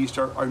very least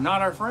are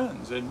not our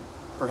friends and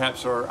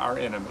perhaps are our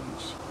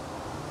enemies.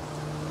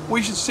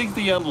 We should seek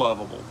the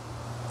unlovable,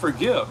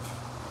 forgive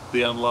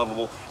the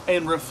unlovable,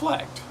 and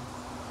reflect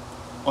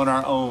on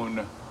our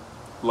own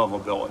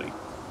lovability.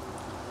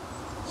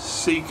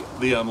 Seek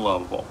the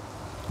unlovable.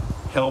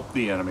 Help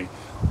the enemy.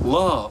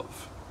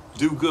 Love.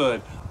 Do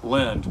good.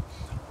 Lend.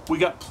 We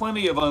got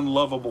plenty of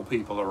unlovable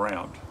people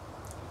around,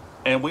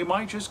 and we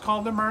might just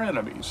call them our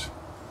enemies.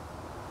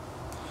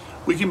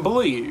 We can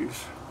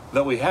believe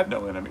that we have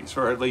no enemies,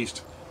 or at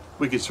least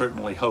we could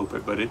certainly hope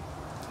it, but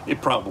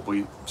it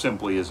probably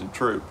simply isn't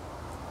true.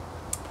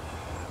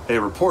 A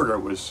reporter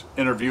was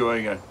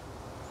interviewing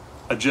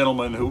a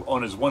gentleman who,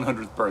 on his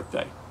 100th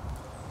birthday,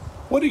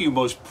 "What are you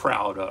most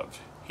proud of?"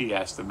 he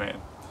asked the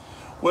man.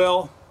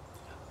 "Well,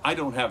 I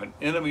don't have an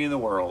enemy in the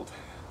world."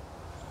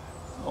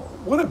 "Oh,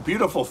 what a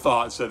beautiful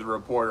thought," said the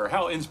reporter.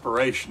 "How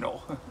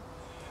inspirational."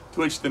 To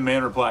which the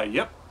man replied,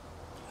 "Yep,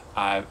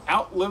 I've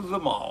outlived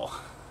them all,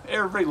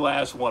 every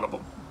last one of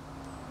them."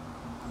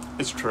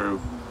 It's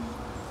true.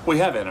 We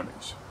have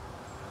enemies,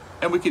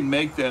 and we can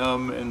make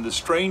them in the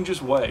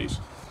strangest ways.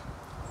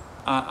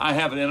 I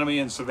have an enemy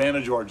in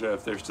Savannah, Georgia,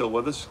 if they're still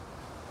with us.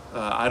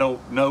 I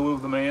don't know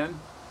the man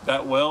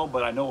that well,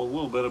 but I know a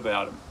little bit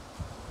about him.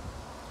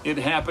 It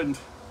happened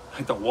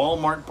at the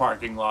Walmart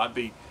parking lot,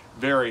 the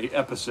very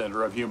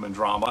epicenter of human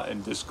drama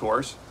and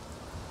discourse.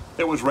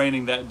 It was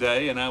raining that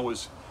day, and I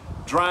was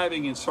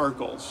driving in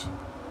circles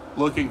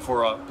looking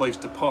for a place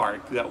to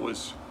park that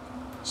was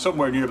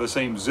somewhere near the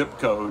same zip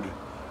code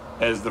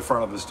as the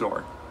front of the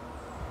store.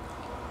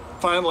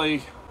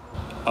 Finally,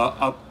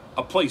 a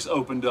place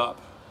opened up,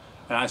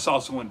 and I saw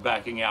someone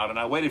backing out, and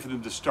I waited for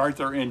them to start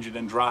their engine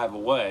and drive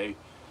away,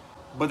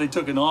 but they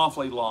took an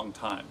awfully long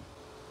time.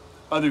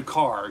 Other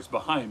cars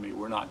behind me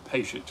were not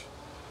patient,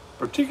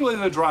 particularly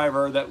the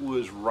driver that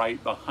was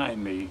right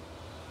behind me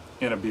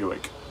in a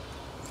Buick.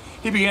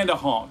 He began to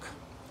honk.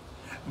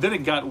 Then it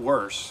got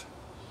worse.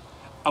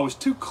 I was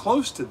too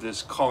close to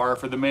this car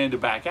for the man to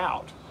back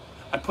out.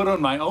 I put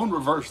on my own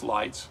reverse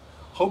lights,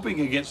 hoping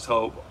against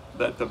hope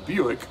that the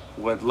Buick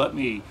would let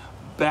me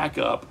back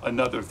up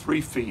another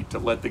 3 feet to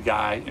let the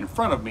guy in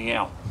front of me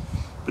out.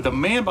 But the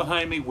man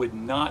behind me would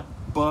not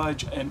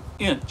budge an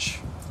inch.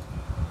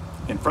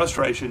 In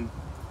frustration,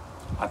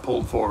 I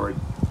pulled forward.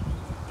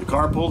 The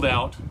car pulled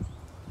out,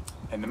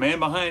 and the man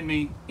behind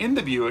me in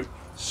the Buick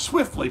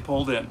swiftly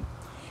pulled in.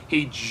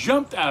 He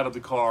jumped out of the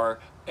car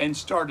and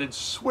started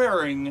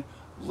swearing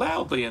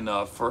loudly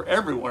enough for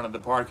everyone in the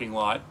parking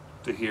lot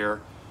to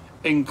hear,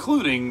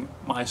 including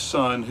my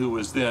son, who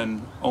was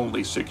then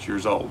only 6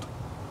 years old.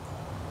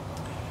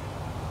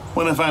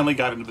 When I finally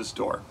got into the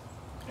store,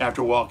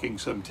 after walking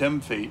some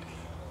 10 feet,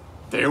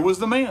 there was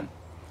the man,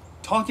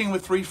 talking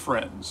with 3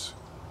 friends,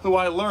 who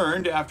I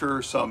learned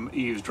after some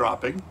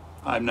eavesdropping,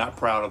 I'm not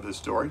proud of this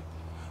story,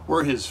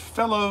 were his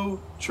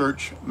fellow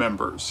church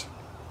members.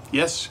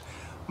 Yes,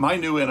 my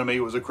new enemy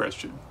was a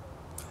Christian.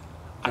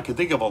 I could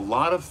think of a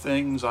lot of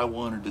things I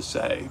wanted to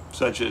say,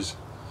 such as,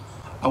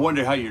 "I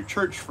wonder how your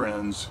church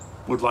friends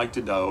would like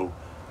to know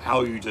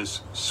how you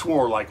just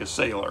swore like a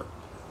sailor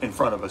in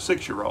front of a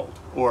 6-year-old,"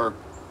 or,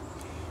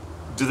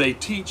 "Do they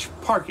teach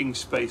parking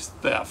space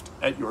theft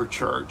at your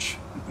church?"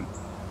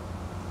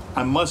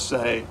 I must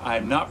say, I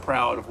am not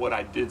proud of what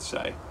I did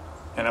say,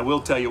 and I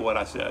will tell you what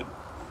I said.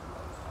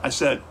 I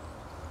said,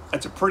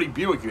 "That's a pretty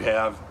Buick you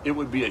have. It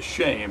would be a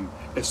shame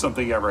if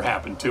something ever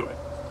happened to it."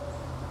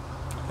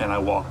 And I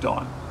walked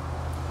on.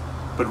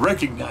 But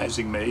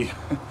recognizing me,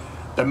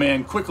 the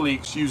man quickly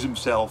excused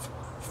himself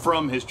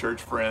from his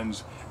church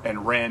friends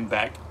and ran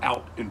back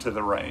out into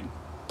the rain.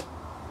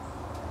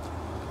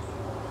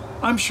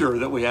 I'm sure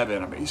that we have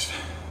enemies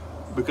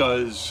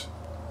because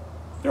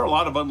there are a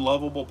lot of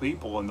unlovable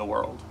people in the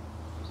world.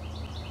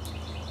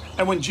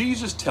 And when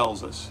Jesus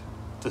tells us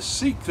to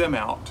seek them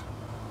out,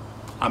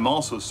 I'm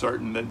also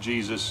certain that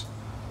Jesus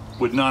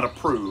would not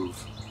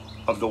approve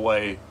of the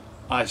way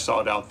I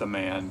sought out the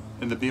man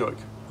in the Buick.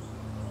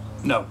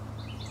 No.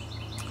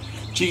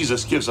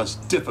 Jesus gives us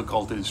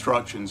difficult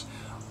instructions.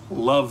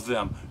 Love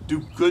them, do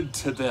good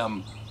to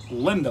them,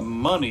 lend them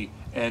money,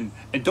 and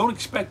don't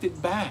expect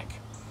it back.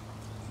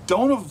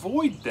 Don't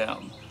avoid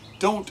them.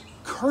 Don't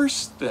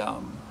curse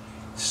them.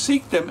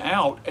 Seek them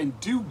out and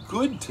do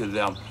good to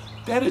them.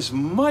 That is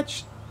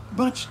much,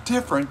 much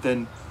different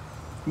than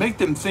make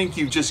them think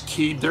you just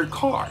keyed their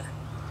car,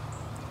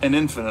 and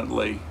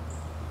infinitely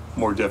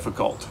more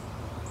difficult.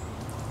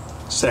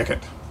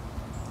 Second,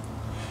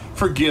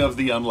 forgive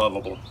the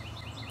unlovable.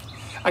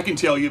 I can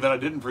tell you that I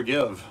didn't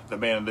forgive the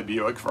man in the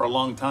Buick for a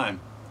long time.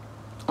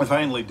 I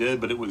finally did,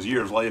 but it was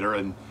years later,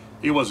 and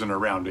he wasn't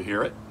around to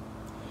hear it.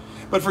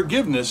 But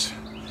forgiveness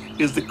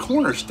is the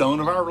cornerstone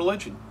of our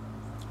religion.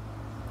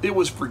 It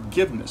was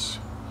forgiveness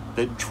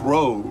that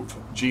drove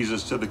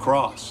Jesus to the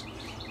cross.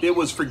 It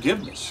was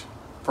forgiveness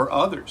for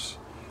others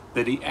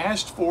that he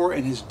asked for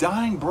in his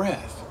dying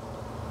breath.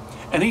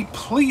 And he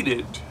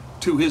pleaded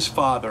to his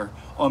Father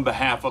on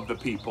behalf of the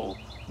people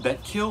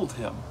that killed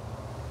him.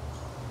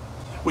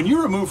 When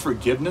you remove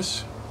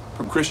forgiveness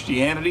from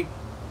Christianity,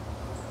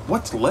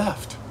 what's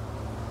left?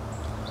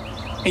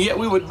 And yet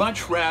we would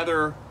much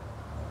rather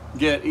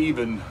get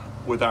even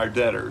with our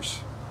debtors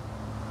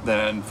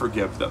than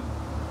forgive them.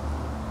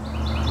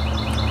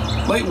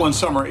 Late one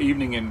summer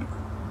evening in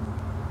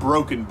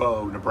Broken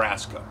Bow,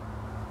 Nebraska,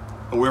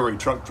 a weary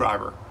truck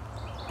driver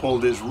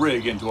pulled his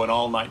rig into an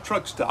all-night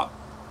truck stop.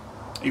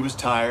 He was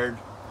tired,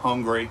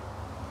 hungry,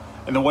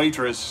 and the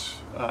waitress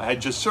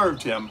had just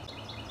served him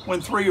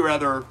when 3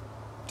 rather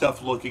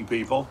tough-looking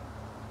people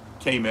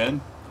came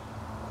in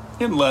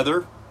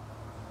leather,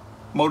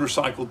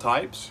 motorcycle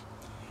types,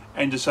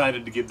 and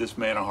decided to give this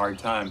man a hard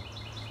time.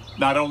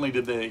 Not only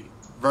did they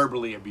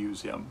verbally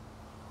abuse him,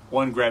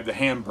 one grabbed the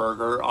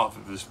hamburger off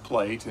of his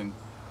plate and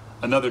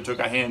Another took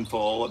a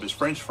handful of his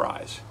French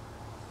fries,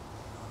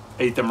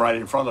 ate them right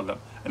in front of him.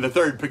 And the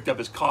third picked up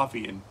his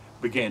coffee and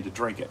began to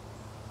drink it.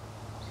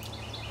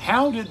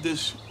 How did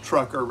this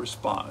trucker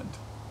respond?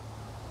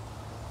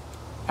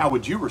 How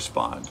would you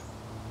respond?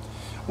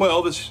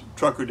 Well, this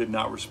trucker did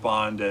not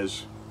respond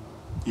as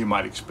you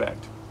might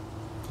expect.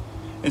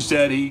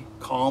 Instead, he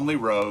calmly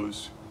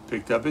rose,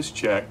 picked up his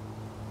check,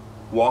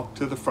 walked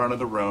to the front of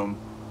the room,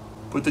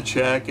 put the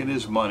check and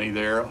his money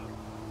there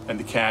and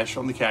the cash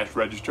on the cash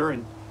register,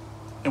 and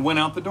went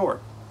out the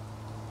door.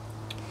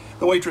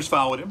 The waitress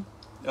followed him,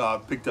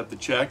 picked up the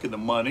check and the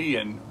money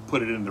and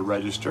put it in the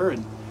register,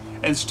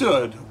 and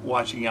stood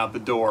watching out the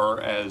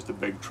door as the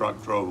big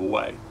truck drove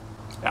away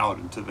out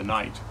into the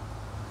night.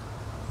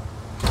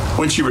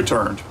 When she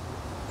returned,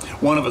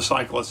 one of the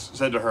cyclists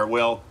said to her,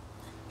 "Well,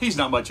 he's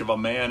not much of a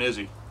man, is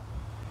he?"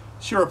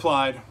 She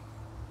replied,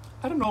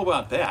 "I don't know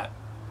about that,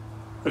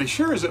 but he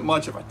sure isn't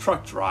much of a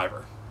truck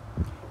driver.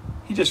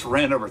 He just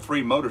ran over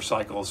 3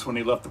 motorcycles when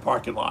he left the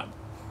parking lot."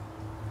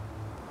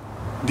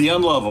 The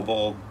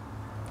unlovable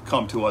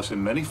come to us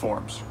in many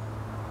forms,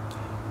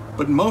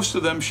 but most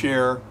of them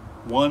share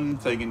one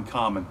thing in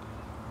common.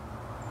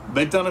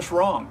 They've done us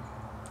wrong.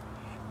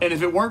 And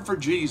if it weren't for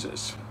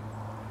Jesus,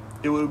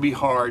 it would be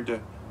hard to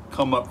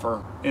come up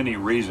for any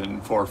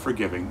reason for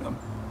forgiving them.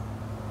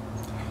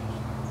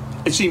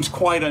 It seems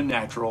quite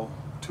unnatural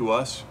to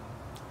us.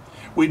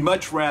 We'd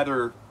much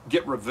rather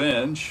get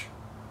revenge,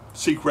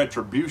 seek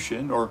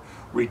retribution, or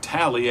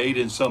retaliate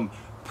in some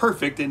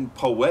perfect and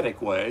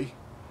poetic way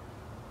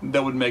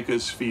that would make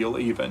us feel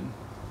even,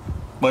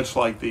 much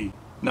like the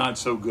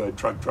not-so-good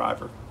truck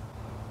driver.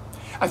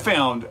 I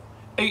found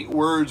 8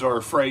 words or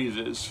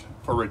phrases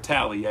for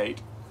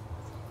retaliate.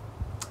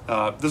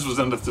 This was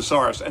in the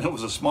thesaurus, and it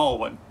was a small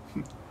one.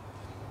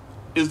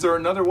 Is there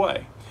another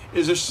way?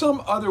 Is there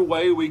some other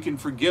way we can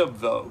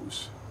forgive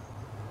those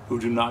who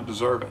do not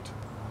deserve it?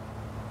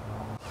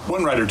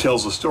 One writer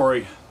tells a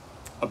story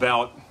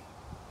about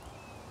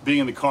being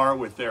in the car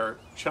with their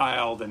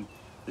child, and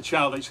the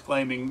child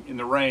exclaiming in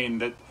the rain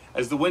that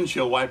as the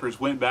windshield wipers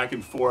went back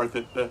and forth,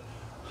 that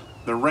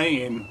the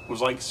rain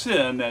was like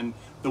sin, and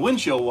the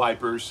windshield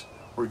wipers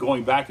were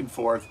going back and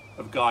forth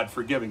of God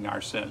forgiving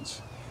our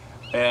sins.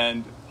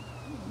 And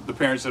the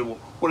parents said, "Well,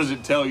 what does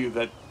it tell you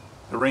that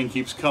the rain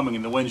keeps coming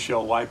and the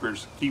windshield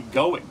wipers keep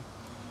going?"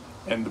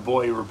 And the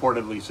boy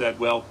reportedly said,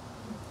 "Well,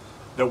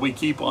 that we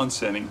keep on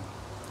sinning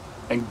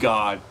and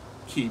God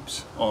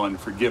keeps on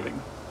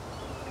forgiving."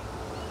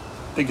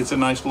 I think it's a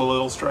nice little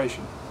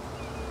illustration.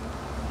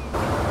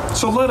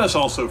 So let us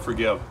also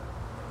forgive.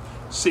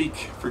 Seek,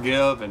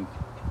 forgive, and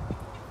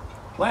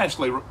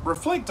lastly,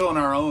 reflect on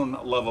our own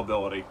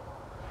lovability.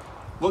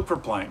 Look for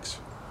planks.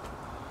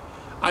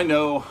 I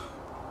know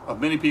of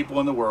many people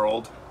in the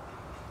world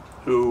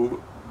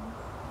who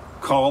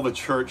call the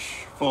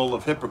church full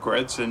of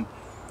hypocrites, and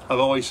I've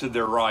always said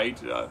they're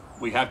right.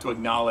 We have to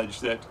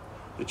acknowledge that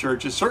the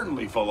church is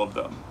certainly full of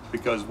them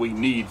because we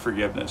need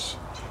forgiveness.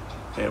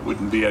 It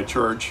wouldn't be a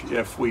church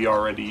if we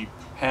already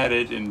had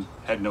it and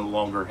had no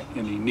longer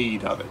any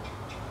need of it.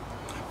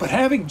 But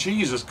having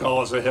Jesus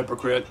call us a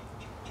hypocrite,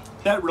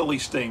 that really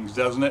stings,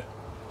 doesn't it?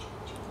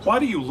 Why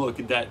do you look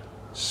at that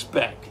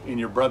speck in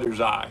your brother's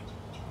eye?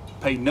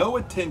 Pay no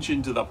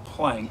attention to the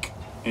plank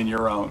in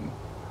your own,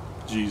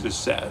 Jesus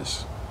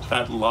says.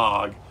 That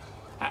log.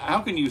 How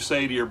can you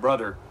say to your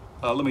brother,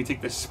 let me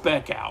take the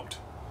speck out,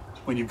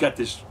 when you've got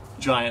this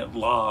giant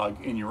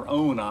log in your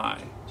own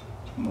eye?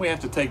 We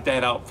have to take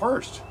that out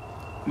first.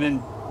 And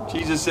then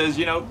Jesus says,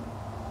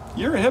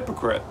 you're a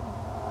hypocrite.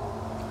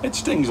 It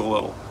stings a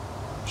little,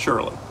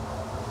 surely.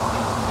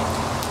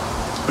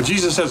 But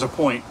Jesus has a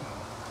point.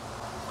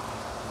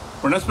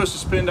 We're not supposed to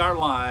spend our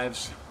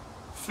lives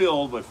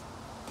filled with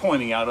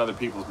pointing out other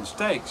people's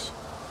mistakes.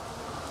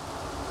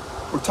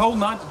 We're told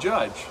not to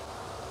judge,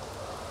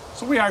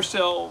 so we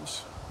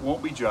ourselves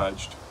won't be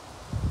judged.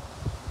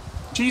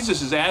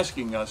 Jesus is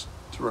asking us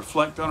to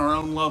reflect on our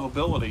own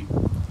lovability,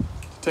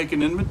 to take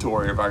an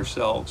inventory of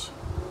ourselves,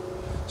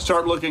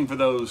 start looking for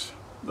those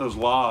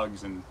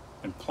logs and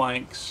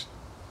planks.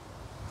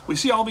 We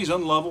see all these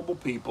unlovable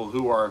people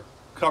who are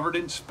covered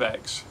in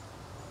specks,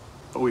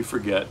 but we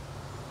forget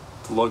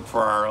to look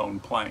for our own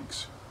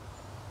planks.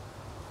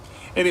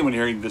 Anyone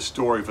hearing this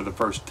story for the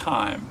first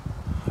time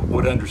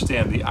would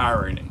understand the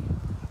irony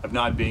of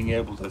not being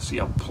able to see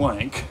a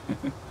plank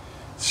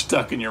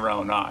stuck in your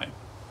own eye.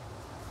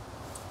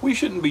 We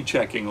shouldn't be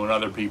checking on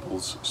other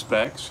people's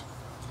specks.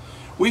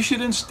 We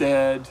should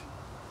instead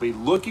be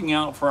looking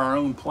out for our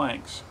own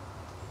planks.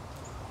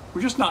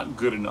 We're just not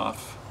good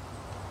enough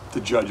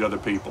to judge other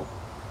people,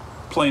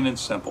 plain and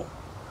simple.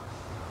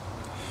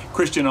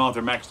 Christian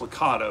author Max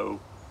Lucado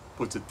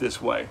puts it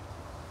this way: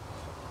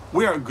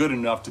 we aren't good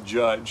enough to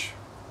judge.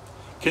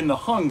 Can the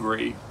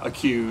hungry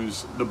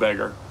accuse the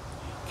beggar?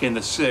 Can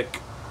the sick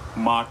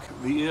mock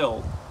the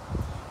ill?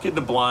 Can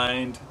the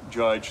blind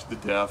judge the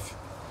deaf?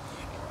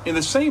 In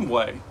the same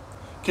way,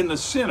 can the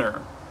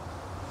sinner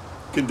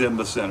condemn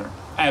the sinner?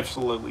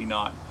 Absolutely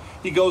not.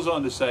 He goes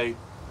on to say,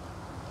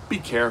 be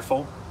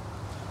careful.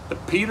 The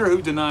Peter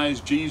who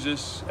denies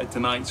Jesus at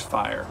tonight's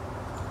fire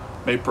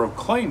may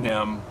proclaim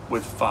him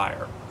with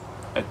fire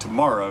at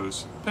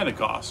tomorrow's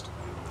Pentecost.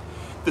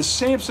 The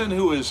Samson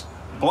who is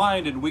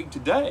blind and weak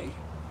today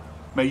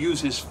may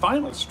use his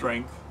final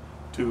strength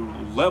to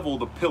level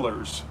the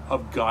pillars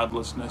of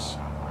godlessness.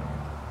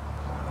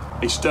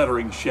 A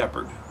stuttering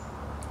shepherd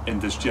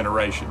in this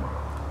generation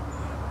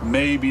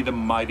may be the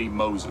mighty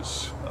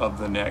Moses of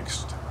the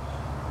next.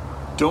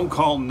 Don't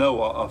call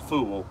Noah a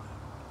fool.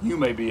 You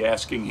may be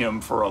asking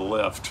him for a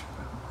lift.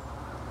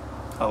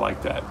 I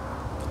like that.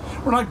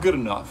 We're not good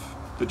enough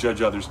to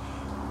judge others,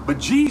 but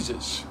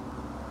Jesus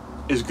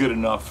is good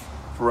enough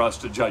for us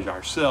to judge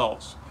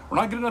ourselves. We're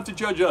not good enough to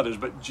judge others,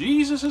 but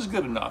Jesus is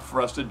good enough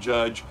for us to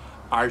judge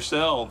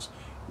ourselves.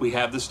 We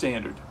have the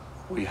standard.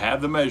 We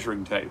have the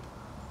measuring tape.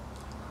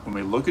 When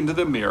we look into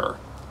the mirror,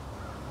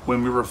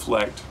 when we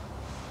reflect,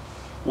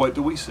 what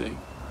do we see?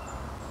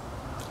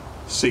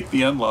 Seek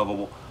the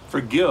unlovable.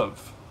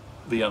 Forgive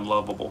the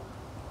unlovable.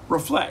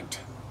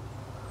 Reflect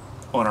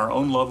on our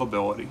own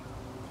lovability.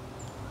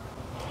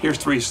 Here's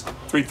three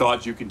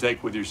thoughts you can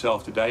take with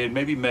yourself today and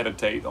maybe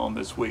meditate on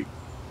this week.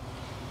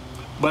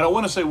 But I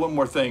want to say one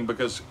more thing,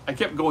 because I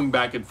kept going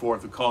back and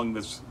forth with calling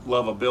this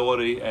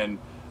lovability, and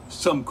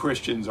some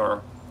Christians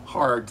are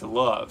hard to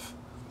love.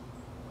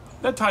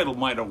 That title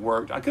might have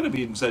worked. I could have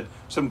even said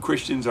some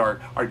Christians are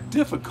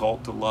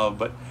difficult to love,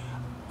 but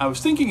I was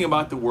thinking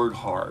about the word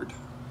hard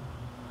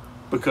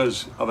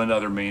because of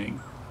another meaning.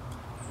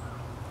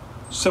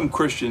 Some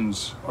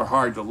Christians are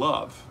hard to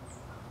love.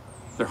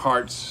 Their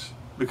hearts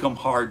become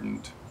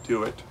hardened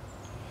to it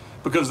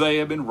because they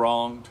have been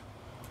wronged,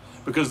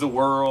 because the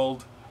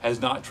world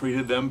has not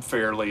treated them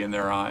fairly in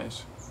their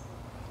eyes,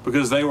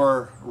 because they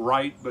were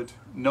right but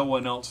no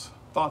one else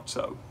thought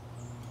so,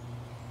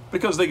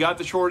 because they got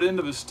the short end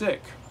of a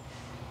stick.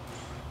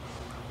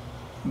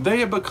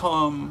 They have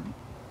become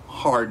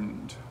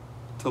hardened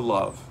to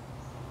love.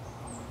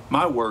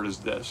 My word is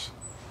this: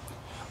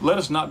 let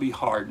us not be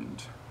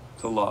hardened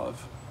to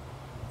love,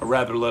 or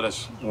rather let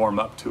us warm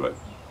up to it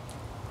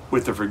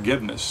with the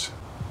forgiveness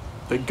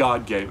that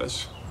God gave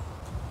us.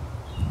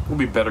 We'll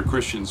be better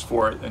Christians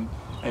for it,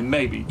 and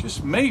maybe,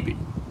 just maybe,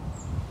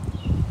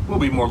 we'll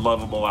be more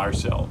lovable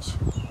ourselves.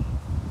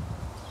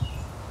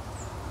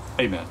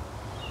 Amen.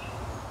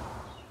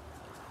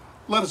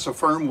 Let us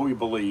affirm what we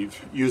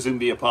believe using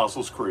the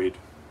Apostles' Creed.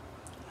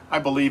 I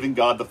believe in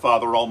God the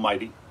Father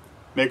Almighty,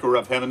 maker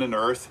of heaven and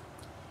earth,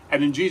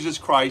 and in Jesus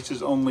Christ,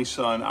 his only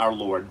Son, our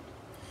Lord,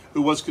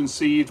 who was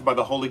conceived by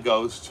the Holy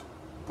Ghost,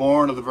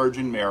 born of the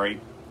Virgin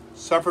Mary,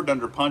 suffered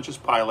under Pontius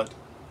Pilate,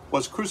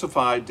 was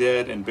crucified,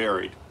 dead, and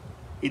buried.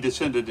 He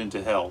descended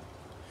into hell.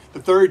 The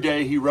third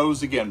day he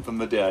rose again from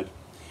the dead.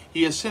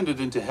 He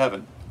ascended into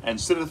heaven, and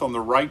sitteth on the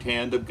right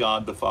hand of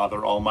God the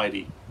Father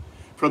Almighty.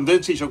 From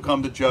thence he shall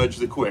come to judge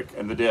the quick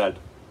and the dead.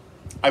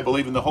 I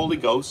believe in the Holy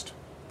Ghost,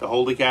 the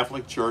Holy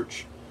Catholic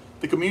Church,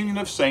 the communion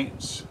of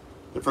saints,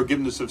 the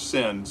forgiveness of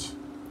sins,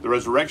 the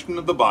resurrection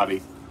of the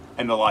body,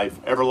 and the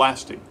life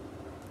everlasting.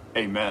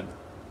 Amen.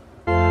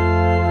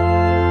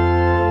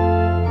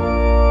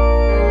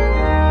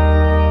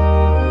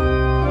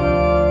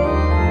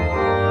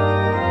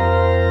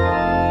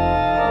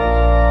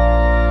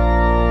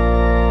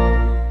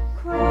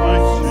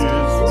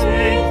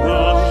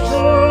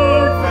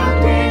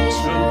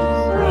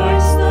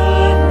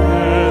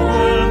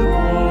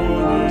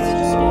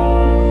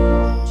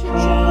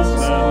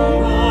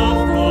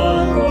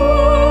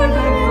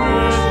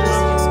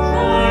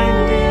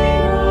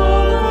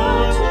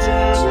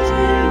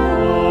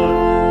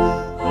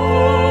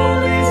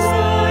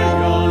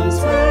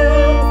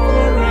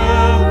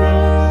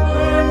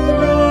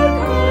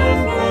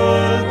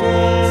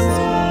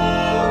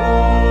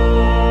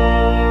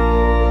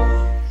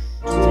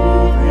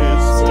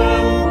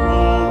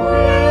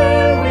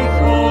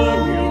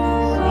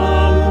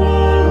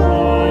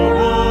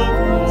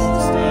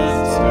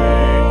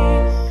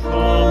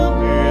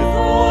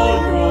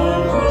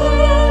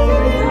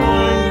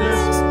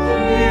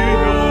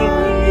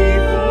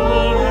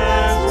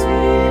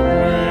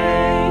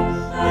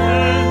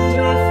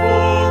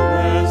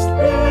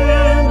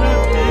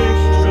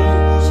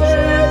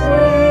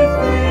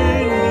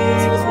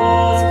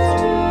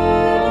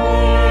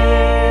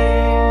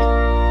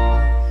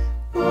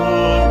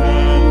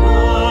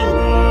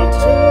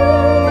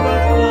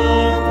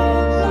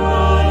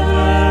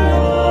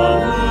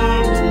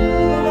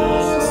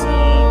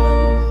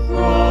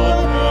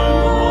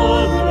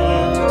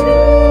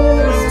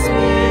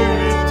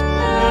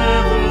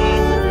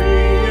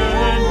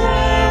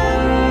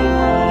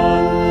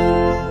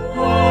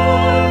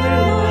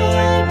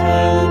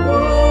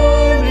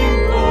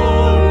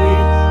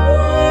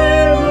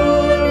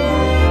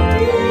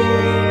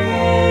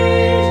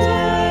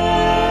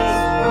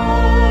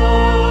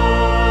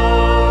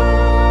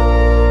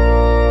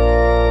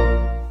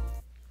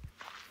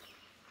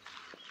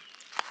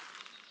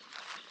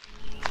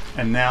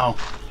 And now,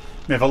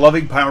 may the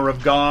loving power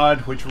of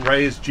God, which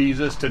raised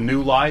Jesus to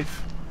new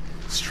life,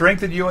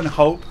 strengthen you in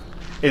hope,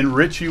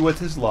 enrich you with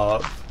his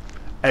love,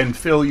 and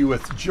fill you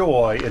with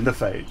joy in the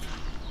faith.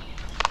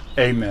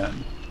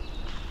 Amen.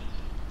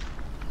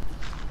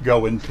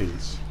 Go in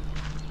peace.